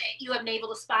caving. You have navel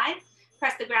to spine.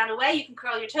 Press the ground away. You can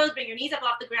curl your toes, bring your knees up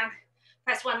off the ground.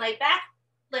 Press one leg back,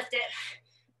 lift it,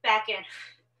 back in.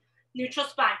 Neutral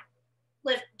spine.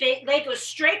 Lift, leg goes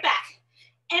straight back.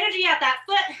 Energy out that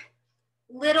foot.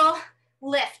 Little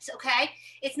lift, okay?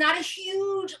 It's not a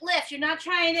huge lift. You're not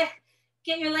trying to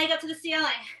get your leg up to the ceiling.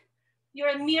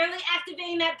 You're merely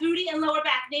activating that booty and lower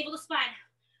back, navel to spine.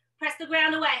 Press the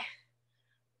ground away.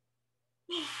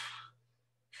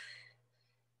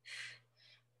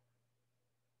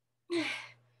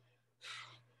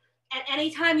 At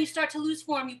any time you start to lose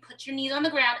form, you put your knees on the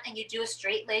ground and you do a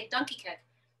straight leg donkey kick.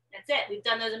 That's it. We've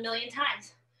done those a million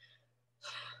times.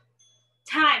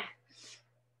 Time.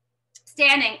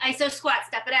 Standing, iso squat,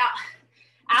 step it out.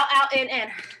 Out, out, in.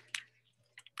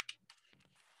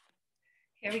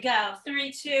 Here we go.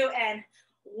 3, 2, and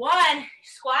 1.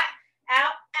 Squat,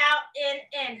 out, out,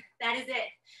 in. That is it.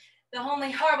 The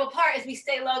only horrible part is we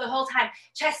stay low the whole time.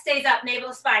 Chest stays up, navel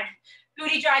to spine.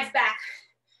 Booty drives back.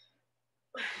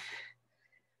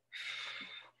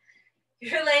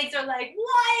 Your legs are like,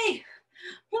 why?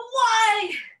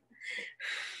 Why?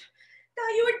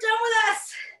 Thought you were done with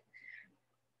us.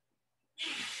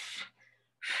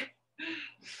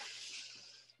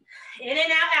 In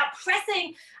and out,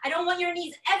 pressing. I don't want your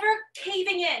knees ever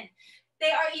caving in.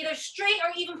 They are either straight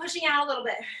or even pushing out a little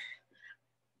bit.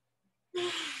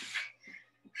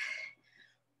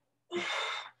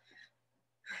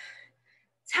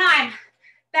 Time.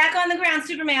 Back on the ground,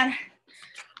 Superman.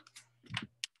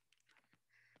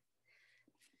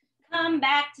 Come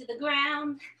back to the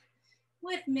ground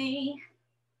with me.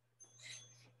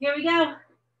 Here we go.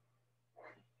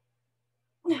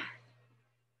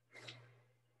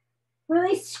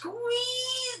 Really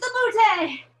squeeze the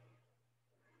booty.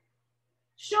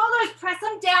 Shoulders, press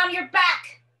them down your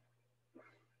back.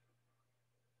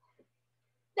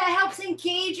 That helps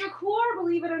engage your core,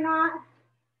 believe it or not.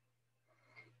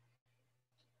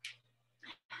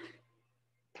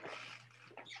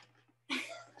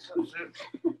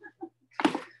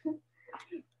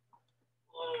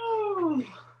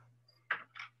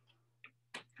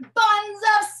 Buns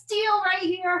of steel right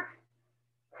here.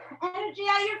 Energy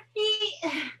out your feet.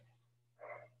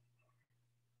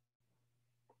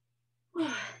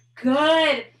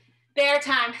 Good. Bear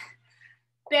time.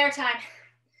 Bear time.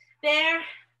 Bear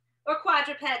or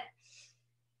quadruped.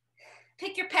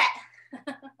 Pick your pet.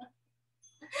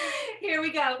 Here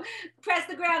we go. Press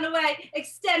the ground away.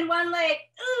 Extend one leg.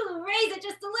 Ooh, raise it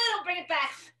just a little. Bring it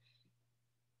back.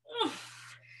 Ooh.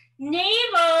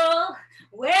 Navel.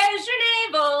 Where's your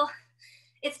navel?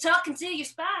 It's talking to your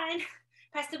spine.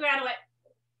 Press the ground away.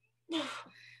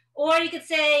 Or you could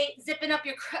say zipping up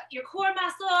your core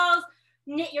muscles,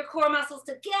 knit your core muscles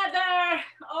together,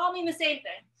 all mean the same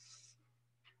thing.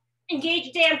 Engage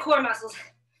your damn core muscles.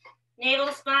 Navel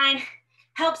to spine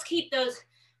helps keep those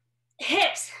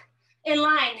hips in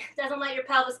line, doesn't let your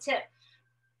pelvis tip.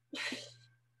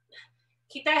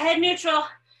 Keep that head neutral,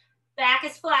 back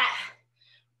is flat.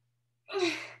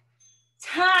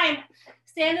 Time,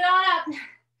 stand it on up.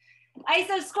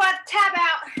 Iso squat, tap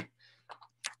out.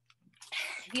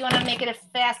 If you want to make it a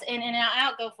fast in and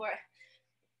out, go for it.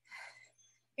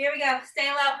 Here we go, stay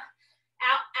low.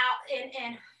 Out,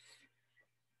 in.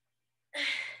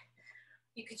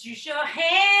 You could use your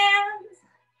hands.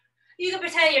 You can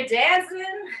pretend you're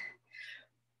dancing.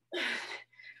 Press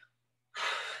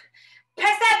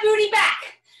that booty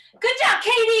back. Good job,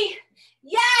 Katie.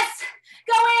 Yes,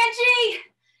 go Angie.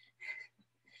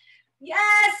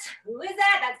 Yes, who is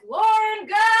that? That's Lauren,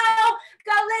 go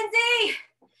Lindsay.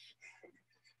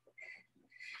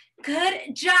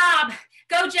 Good job.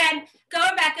 Go Jen, go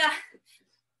Rebecca.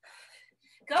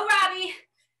 Go Robbie.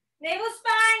 Navel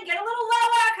spine, get a little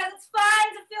lower because it's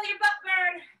fun to feel your butt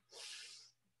burn.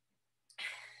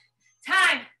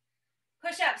 Time,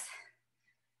 push-ups,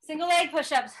 single leg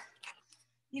push-ups.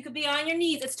 You could be on your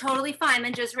knees, it's totally fine,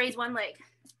 then just raise one leg.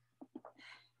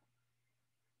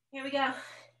 Here we go.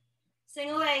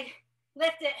 Single leg,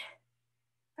 lift it.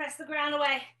 Press the ground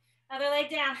away. Other leg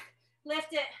down,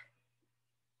 lift it.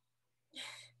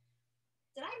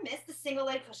 Did I miss the single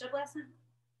leg push-up last time?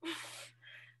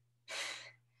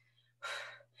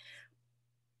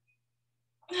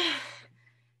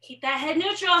 Keep that head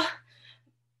neutral.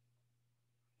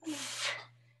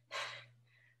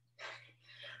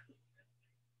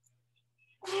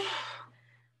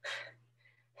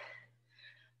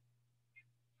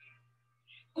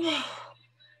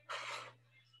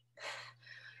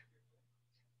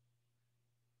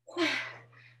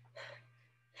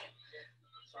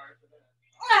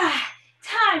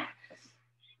 Time.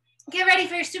 Get ready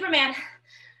for your Superman.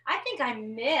 I think I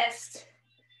missed.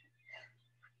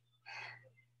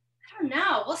 I don't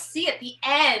know. We'll see at the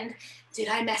end. Did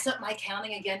I mess up my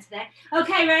counting again today?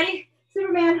 Okay, ready?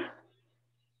 Superman.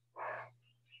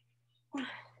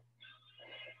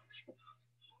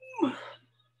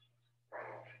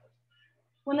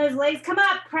 When those legs come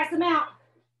up, press them out.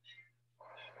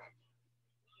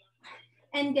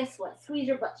 And guess what? Squeeze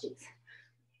your butt cheeks.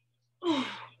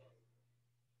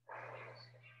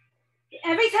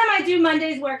 Every time I do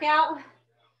Monday's workout,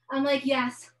 I'm like,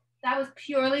 yes, that was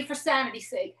purely for sanity's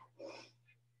sake.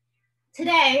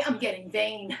 Today, I'm getting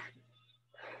vain.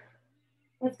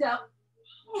 Let's go.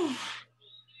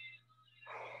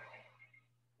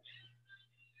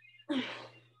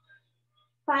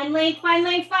 Find length, find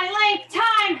length, find length.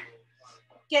 Time.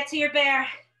 Get to your bear.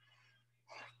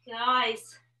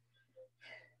 Guys.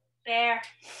 Bear.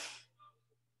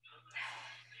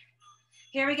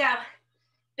 Here we go.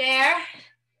 Bear.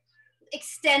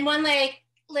 Extend one leg.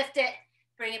 Lift it.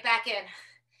 Bring it back in.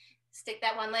 Stick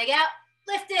that one leg out.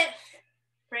 Lift it.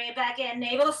 Bring it back in,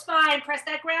 navel to spine, press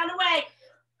that ground away.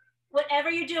 Whatever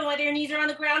you're doing, whether your knees are on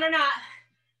the ground or not,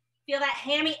 feel that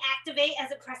hammy activate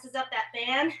as it presses up that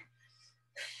band.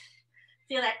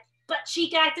 Feel that butt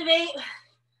cheek activate.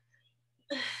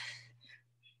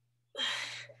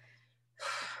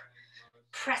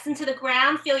 Press into the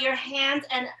ground, feel your hands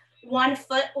and one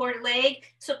foot or leg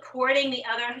supporting the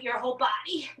other, your whole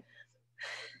body.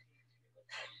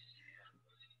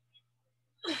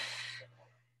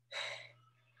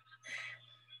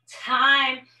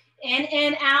 Time,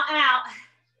 in, out, out.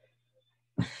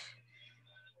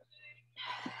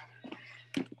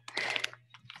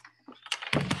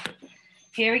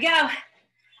 Here we go. Out,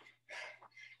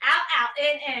 out,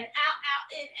 in, out, out,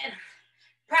 in.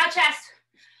 Proud chest.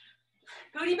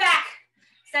 Booty back.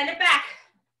 Send it back.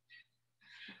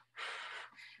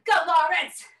 Go,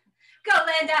 Lawrence. Go,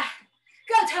 Linda.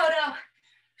 Go, Toto.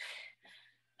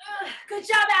 Good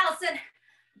job, Allison.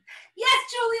 Yes,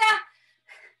 Julia.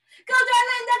 Go,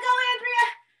 Darlinda. Go, Andrea.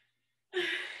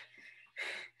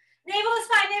 Navel to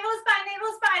spine, navel to spine, navel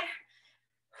to spine.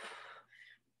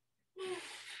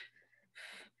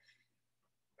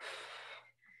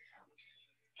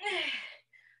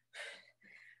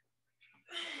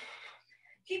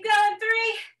 Keep going, 3,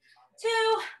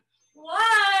 2, 1.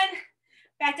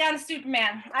 Back down to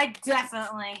Superman. I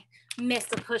definitely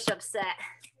missed a push-up set.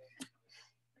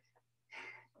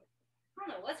 I don't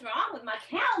know what's wrong with my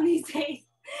count these days.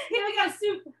 Here we go,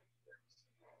 Super.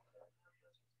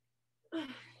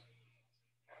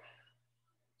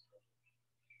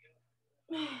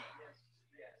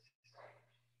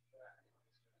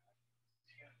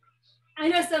 I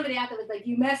know somebody out there was like,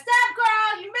 you messed up,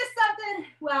 girl, you missed something.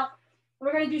 Well,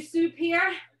 we're gonna do soup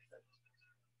here.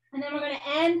 And then we're gonna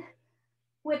end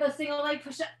with a single leg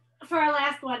push-up for our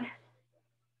last one.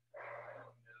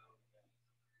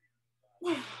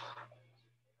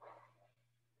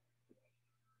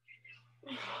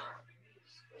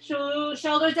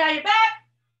 Shoulders down your back.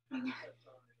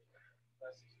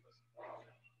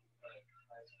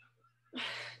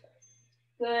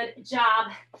 Good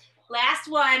job. Last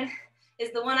one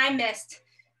is the one I missed.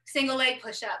 Single leg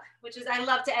push-up, which is, I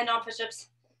love to end on push-ups.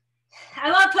 I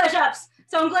love push-ups,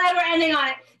 so I'm glad we're ending on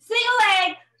it. Single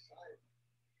leg,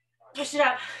 push it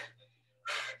up.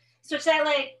 Switch that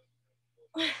leg.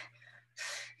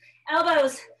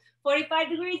 Elbows, 45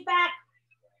 degrees back.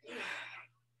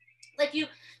 Like you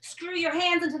screw your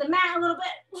hands into the mat a little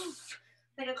bit,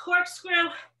 like a corkscrew.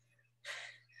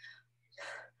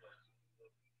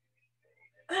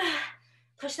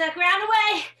 Push that ground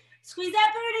away. Squeeze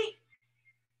that booty.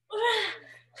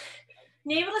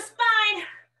 Navel to spine.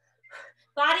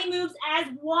 Body moves as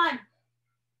one.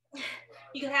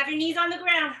 You can have your knees on the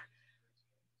ground.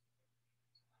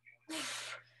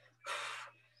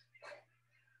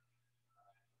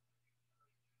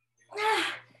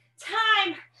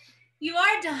 Time. You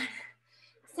are done.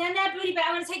 Send that booty back.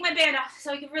 I'm going to take my band off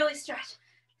so we can really stretch.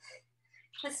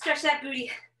 Let's stretch that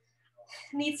booty.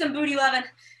 Need some booty loving.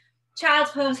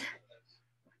 Child's pose.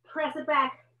 Press it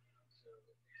back.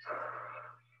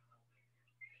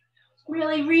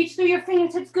 Really reach through your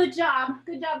fingertips. Good job.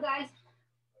 Good job, guys.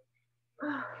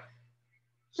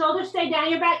 Shoulders stay down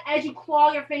your back as you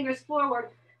claw your fingers forward.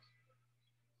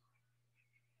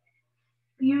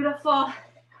 Beautiful.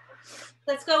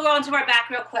 Let's go on to our back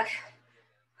real quick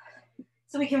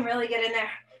so we can really get in there.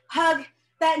 Hug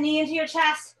that knee into your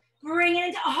chest. Bring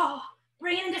it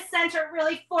into center.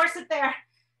 Really force it there.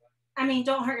 I mean,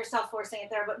 don't hurt yourself forcing it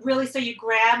there, but really so you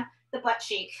grab the butt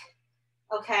cheek.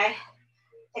 Okay?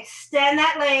 Extend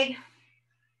that leg.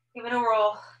 Give it a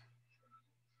roll.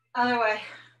 Other way.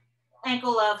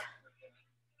 Ankle love.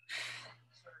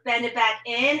 Bend it back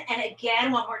in. And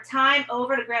again, one more time.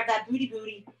 Over to grab that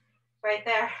booty. Right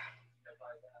there.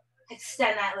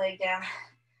 Extend that leg down.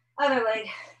 Other leg.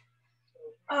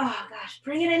 Oh, gosh.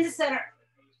 Bring it into center.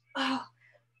 Oh.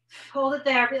 Hold it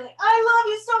there. Be like, I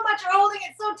love you so much. You're holding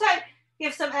it so tight.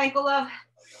 Give some ankle love.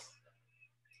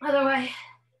 Other way.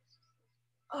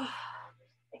 Oh.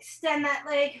 Extend that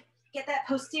leg. Get that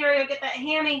posterior. Get that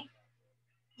hammy.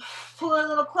 Pull it a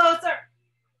little closer.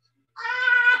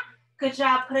 Ah! Good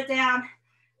job. Put it down.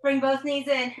 Bring both knees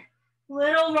in.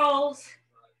 Little rolls.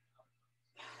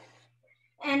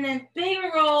 And then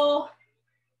bigger roll.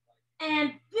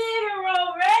 And bigger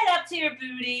roll right up to your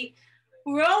booty.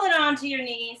 Roll it onto your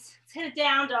knees. Let's hit a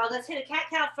down dog. Let's hit a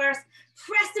cat-cow first.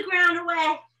 Press the ground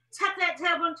away. Tuck that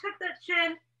tailbone. Tuck that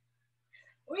chin.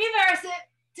 Reverse it.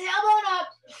 Tailbone up.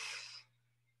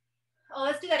 Oh,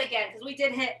 let's do that again because we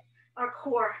did hit our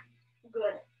core.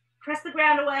 Good. Press the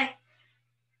ground away.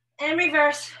 And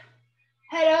reverse.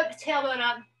 Head up, tailbone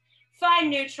up. Find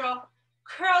neutral.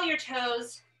 curl your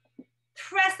toes,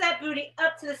 press that booty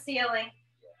up to the ceiling.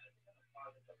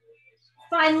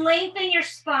 Find length in your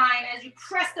spine as you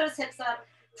press those hips up,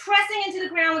 pressing into the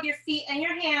ground with your feet and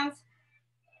your hands.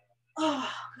 Oh,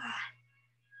 God,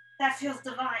 that feels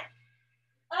divine.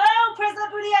 Oh, press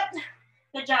that booty up.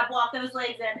 Good job, walk those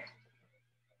legs in.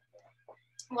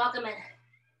 Walk them in.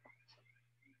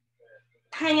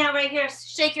 Hang out right here,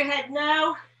 shake your head,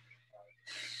 no.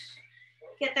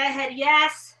 Get that head,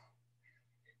 yes.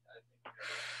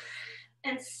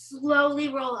 And slowly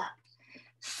roll up.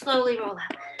 Slowly roll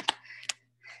up.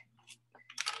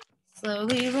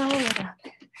 Slowly roll it up.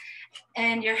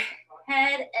 And your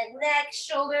head and neck,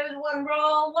 shoulders, one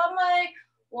roll, one leg,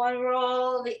 one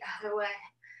roll the other way.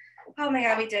 Oh my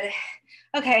God, we did it.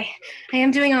 Okay, I am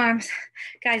doing arms.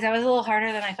 Guys, that was a little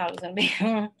harder than I thought it was gonna be.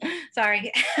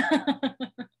 Sorry. Jeez.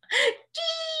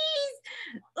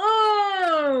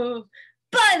 Oh,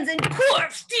 buns and core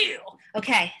steel.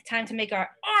 Okay, time to make our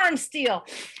arms steel.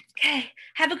 Okay,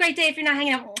 have a great day if you're not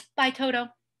hanging out. Bye, Toto.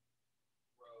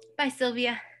 Bye,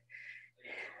 Sylvia.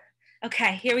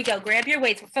 Okay, here we go. Grab your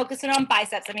weights. We're focusing on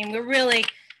biceps. I mean, we're really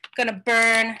gonna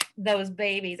burn those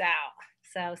babies out.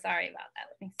 So sorry about that.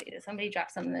 Let me see. Did somebody drop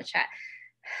something in the chat?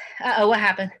 Uh-oh, what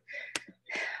happened?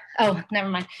 Oh, never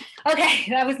mind. Okay,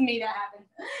 that was me that happened.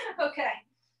 Okay,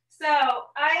 so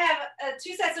I have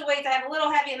 2 sets of weights. I have a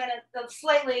little heavy and then a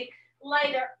slightly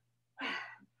lighter.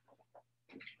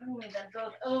 Let me move them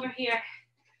both over here.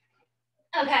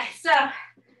 Okay, so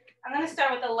I'm gonna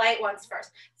start with the light ones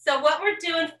first. So what we're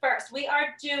doing first, we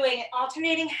are doing an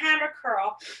alternating hammer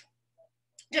curl,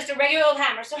 just a regular old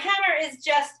hammer. So hammer is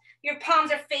just, your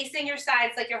palms are facing your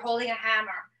sides like you're holding a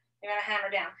hammer. You're gonna hammer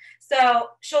down.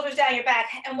 So shoulders down your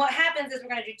back. And what happens is we're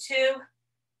gonna do 2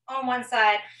 on one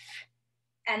side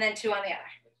and then 2 on the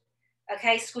other.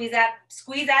 Okay, squeeze that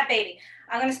baby.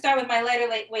 I'm gonna start with my lighter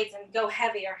weights and go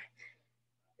heavier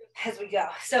as we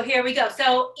go. So here we go.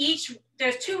 So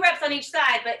there's 2 reps on each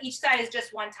side, but each side is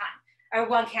just 1 time or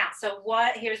 1 count. So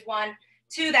here's 1,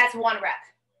 2, that's 1 rep.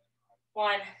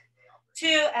 1,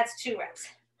 2, that's 2 reps.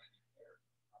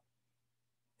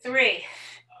 3,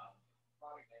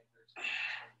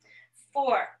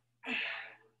 4,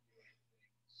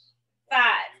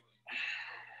 5,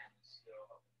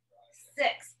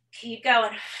 6, keep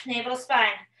going, navel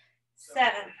spine,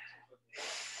 7,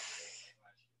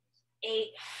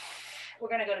 8, we're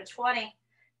gonna go to 20,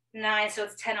 9, so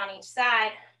it's 10 on each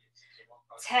side,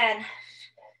 10,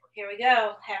 here we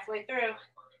go, halfway through,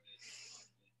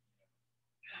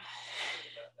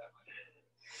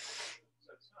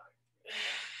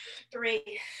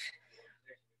 3,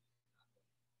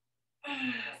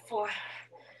 4,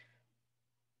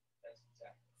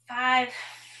 5,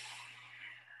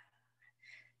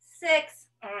 6,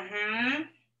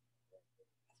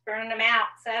 burning them out,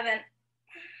 7,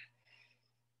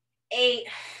 8,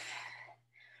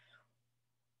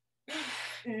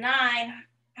 9,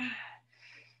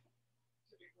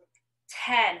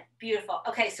 10, beautiful.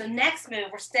 Okay, so next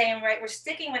move, we're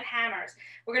sticking with hammers.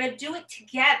 We're gonna do it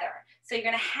together. So you're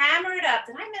gonna hammer it up.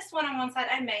 Did I miss one on one side?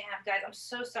 I may have, guys, I'm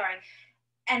so sorry.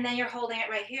 And then you're holding it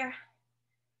right here.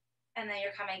 And then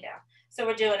you're coming down. So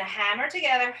we're doing a hammer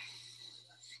together.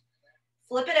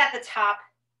 Flip it at the top.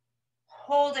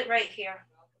 Hold it right here.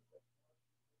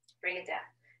 Bring it down.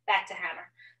 Back to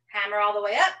hammer. Hammer all the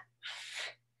way up.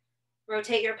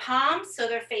 Rotate your palms so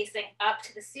they're facing up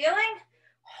to the ceiling.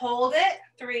 Hold it.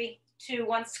 3, 2,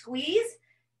 1, squeeze.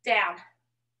 Down.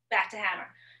 Back to hammer.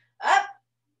 Up.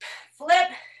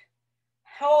 Flip.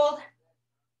 Hold.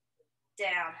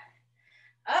 Down.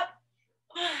 Up.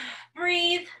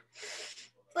 Breathe.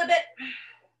 Flip it.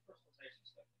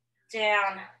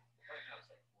 Down.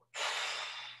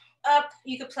 Up.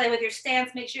 You could play with your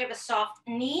stance. Make sure you have a soft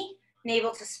knee.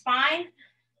 Navel to spine.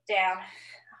 Down.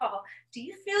 Oh, do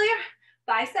you feel your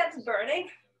biceps burning?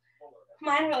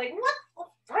 Mine were like, what the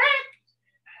frick?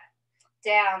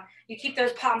 Down. You keep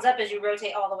those palms up as you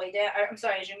rotate all the way down. Or, I'm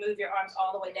sorry, as you move your arms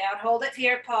all the way down. Hold it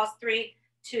here. Pause. 3,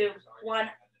 2,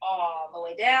 1. All the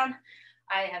way down.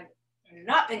 I have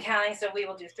not been counting, so we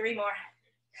will do 3 more.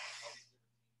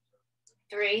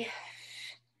 3.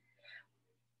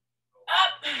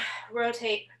 Up.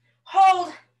 Rotate.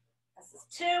 Hold. This is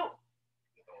 2.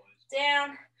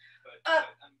 Down.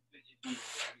 Up. This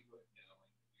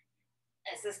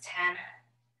is 10.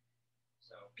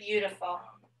 Beautiful.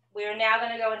 We're now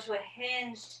going to go into a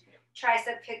hinged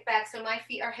tricep kickback. So my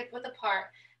feet are hip width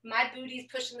apart. My booty's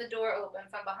pushing the door open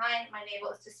from behind. My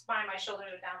navel is to spine. My shoulders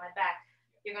are down my back.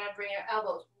 You're going to bring your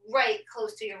elbows right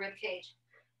close to your rib cage.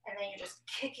 And then you're just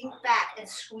kicking back and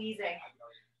squeezing.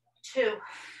 2,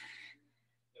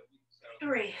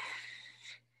 3,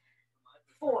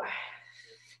 4,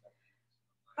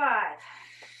 5,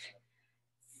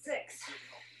 6,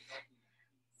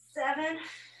 7,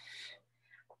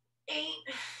 8,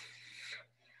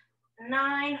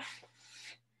 9,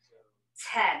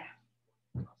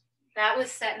 10. That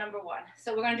was set number 1.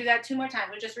 So we're going to do that 2 more times.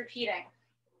 We're just repeating.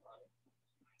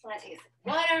 So I'm going to take a sip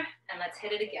of water and let's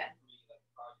hit it again.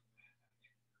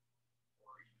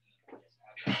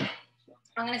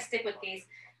 I'm going to stick with these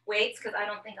weights because I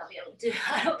don't think I'll be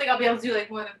able to do like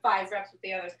more than 5 reps with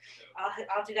the others.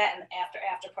 I'll do that in the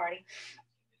after party.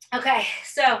 Okay,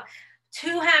 so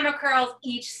 2 hammer curls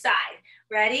each side.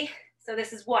 Ready? So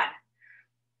this is 1,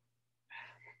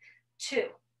 2,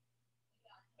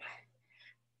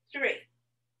 3,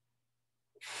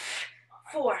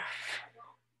 4,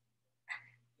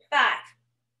 5,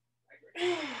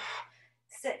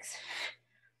 6,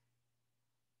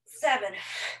 7,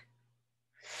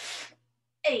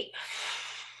 8,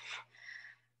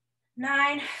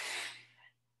 9,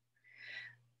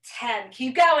 10.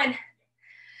 Keep going.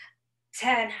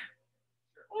 10,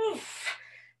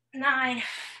 9,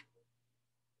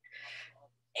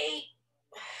 8,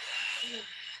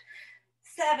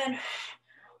 7,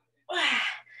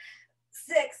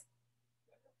 6,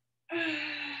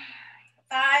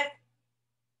 5,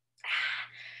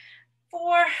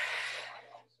 4,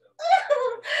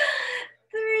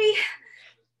 3,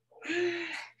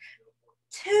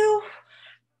 2,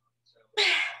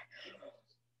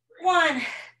 1.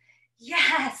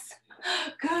 Yes.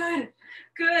 Good.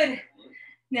 Good.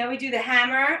 Now we do the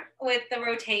hammer with the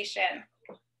rotation.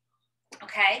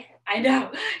 Okay. I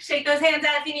know. Shake those hands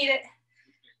out if you need it.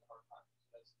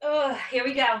 Oh, here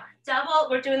we go. Double.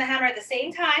 We're doing the hammer at the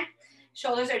same time.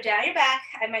 Shoulders are down your back,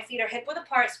 and my feet are hip width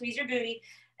apart. Squeeze your booty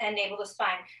and navel to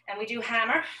spine. And we do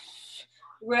hammer.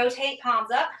 Rotate,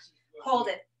 palms up. Hold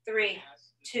it. 3,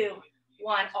 2,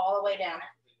 1. All the way down.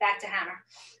 Back to hammer.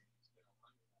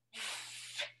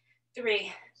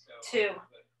 3, 2,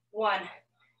 1.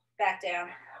 Back down.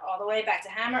 All the way back to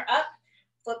hammer. Up.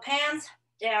 Flip hands.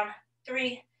 Down.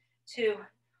 3, 2,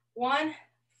 1.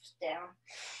 Down.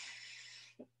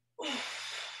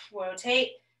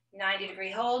 Rotate.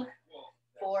 90-degree hold.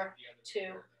 4,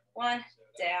 2, 1.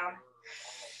 Down.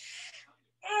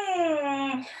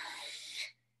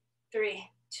 3,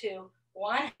 2,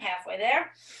 1. Halfway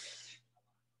there.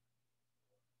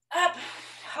 Up.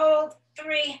 Hold.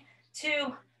 3,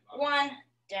 2, 1.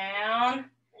 Down.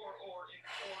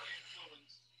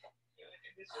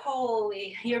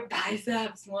 Holy, your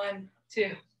biceps. 1,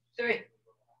 2, 3.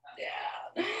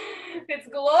 Yeah. It's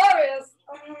glorious.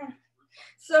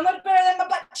 So much better than my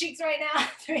butt cheeks right now.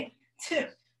 3, 2,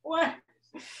 1.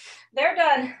 They're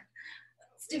done.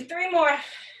 Let's do 3 more.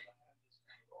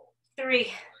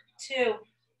 3, 2,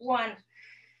 1.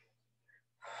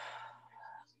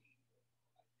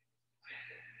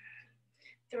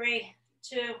 3,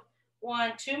 2,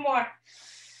 1. 2 more.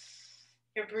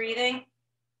 You're breathing.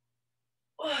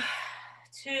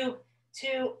 2,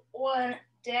 2, 1.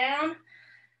 Down.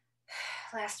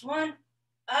 Last one.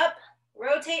 Up.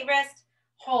 Rotate wrist.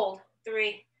 Hold.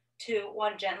 3, 2,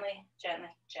 1. Gently, gently,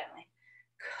 gently.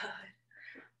 Good.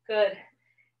 Good.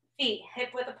 Feet hip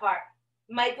width apart.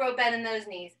 Micro bend in those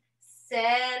knees.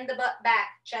 Send the butt back.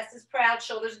 Chest is proud.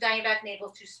 Shoulders down your back. Navel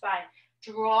to spine.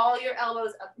 Draw your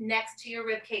elbows up next to your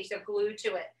rib cage. They're glued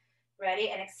to it. Ready?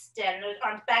 And extend those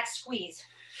arms back. Squeeze.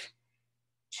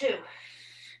 2,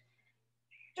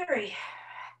 3.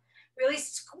 Really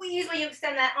squeeze when you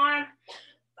extend that arm.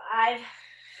 5,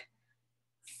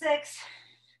 6,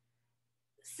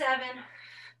 7,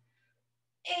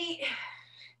 8,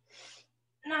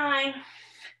 9,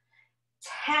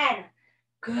 10.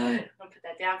 Good. I'm gonna put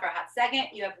that down for a hot second.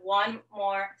 You have 1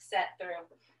 more set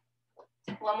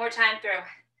through. 1 more time through.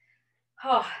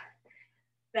 Oh,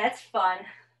 that's fun.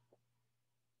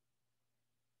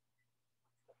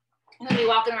 I'm gonna be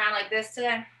walking around like this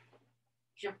today.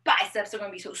 Your biceps are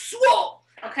gonna be so swole.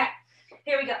 Okay,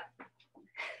 here we go.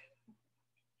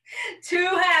 2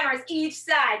 hammers each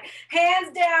side.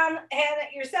 Hands down, hand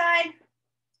at your side.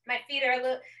 My feet are a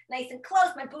little nice and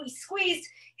close. My booty squeezed.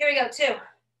 Here we go. 2,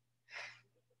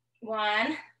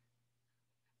 1,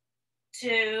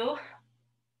 2,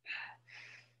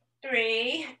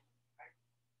 3,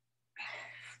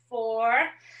 4,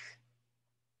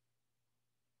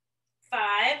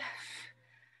 5,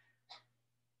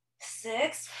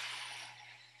 6,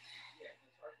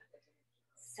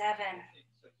 7,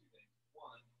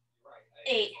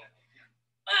 8,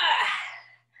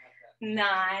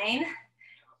 9,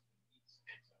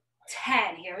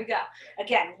 10. Here we go.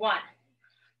 Again, 1,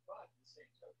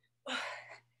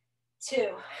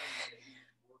 2.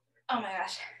 Oh my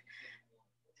gosh.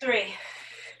 3,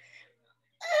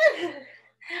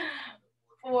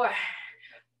 4,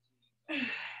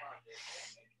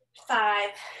 5,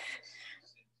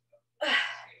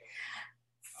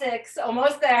 6,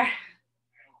 almost there.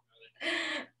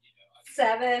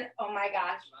 7, oh my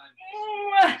gosh.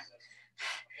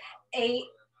 8,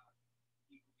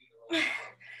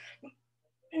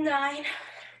 9.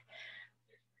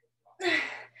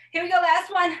 Here we go,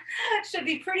 last one. Should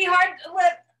be pretty hard to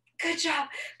lift. Good job,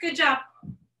 good job.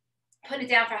 Put it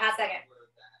down for a hot second.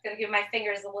 Gonna give my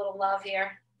fingers a little love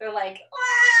here. They're like,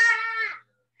 ah!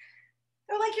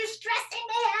 They're like, you're stressing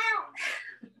me out.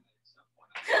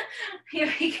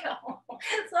 Here we go.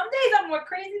 Some days I'm more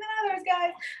crazy than others,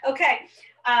 guys. Okay,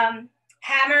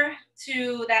 hammer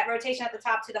to that rotation at the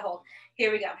top to the hold.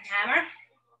 Here we go, hammer,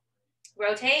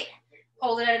 rotate,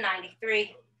 hold it at a 90.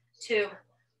 3, 2,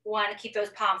 1. Keep those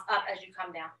palms up as you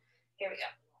come down. Here we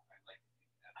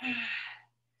go.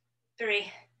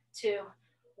 3, 2,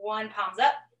 1. Palms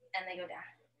up, and they go down.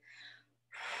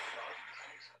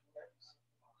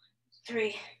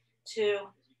 3, 2,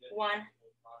 1.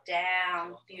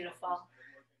 Down. Beautiful.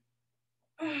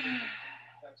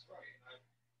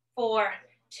 4,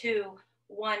 2,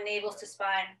 1. Navels to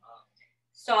spine.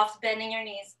 Soft bending your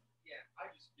knees.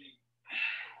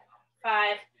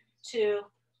 5, 2,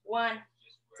 1.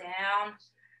 Down.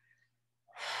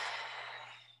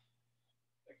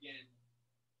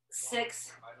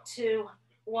 6, 2,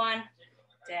 1.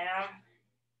 Down.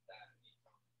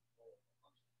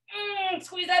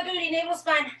 Squeeze that booty, navel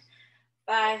spine.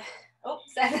 5,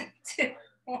 7, 2,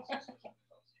 1.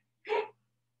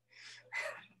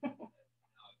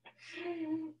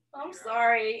 I'm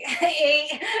sorry.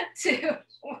 8, 2,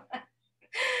 1.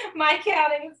 My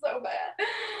counting is so bad.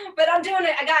 But I'm doing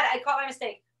it. I got it. I caught my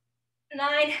mistake.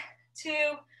 9,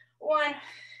 2, 1.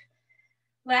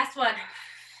 Last one.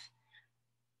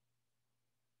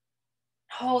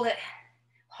 Hold it.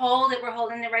 Hold it. We're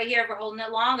holding it right here. We're holding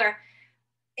it longer.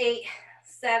 8,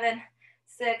 7,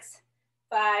 6,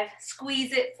 5.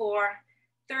 Squeeze it. 4,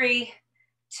 3,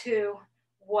 2,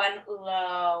 1.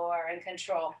 Lower and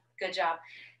control. Good job.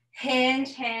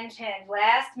 Hinge, hinge, hinge.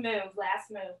 Last move. Last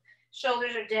move.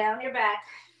 Shoulders are down your back.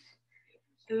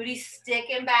 Booty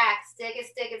sticking back. Stick it,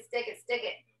 stick it, stick it, stick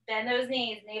it. Bend those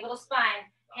knees. Navel to spine.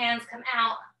 Hands come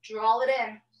out. Draw it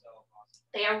in.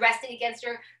 They are resting against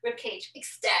your rib cage.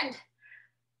 Extend.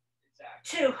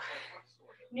 2.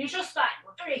 Neutral spine.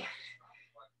 3,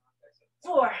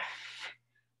 4,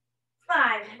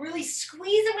 5. Really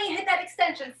squeeze it when you hit that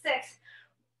extension. 6,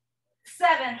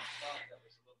 7,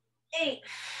 8,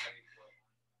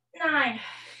 9,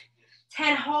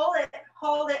 10. Hold it,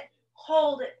 hold it,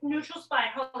 hold it. Neutral spine.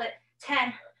 Hold it.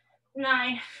 10,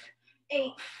 9,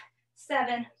 8,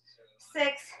 7,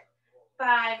 6,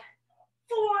 5,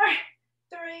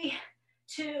 4, 3,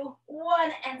 2,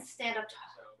 1, and stand up tall.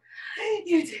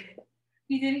 You did it.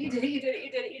 You did it, you did it, you did it,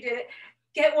 you did it, you did it.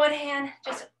 Get one hand,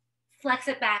 just flex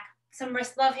it back. Some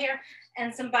wrist love here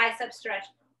and some bicep stretch.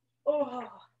 Oh.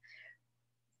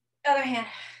 Other hand.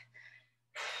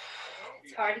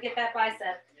 It's hard to get that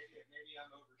bicep.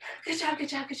 Good job, good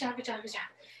job, good job, good job, good job.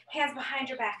 Hands behind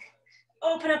your back.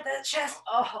 Open up that chest.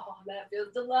 Oh, that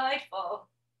feels delightful.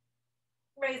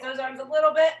 Raise those arms a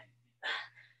little bit.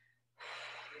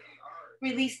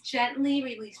 Release gently,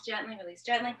 release gently, release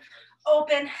gently.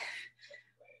 Open.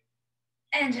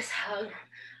 And just hug.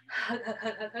 Hug, hug,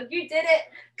 hug, hug, hug. You did it.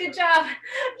 Good job.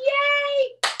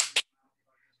 Yay!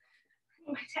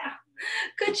 My towel.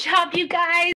 Good job, you guys.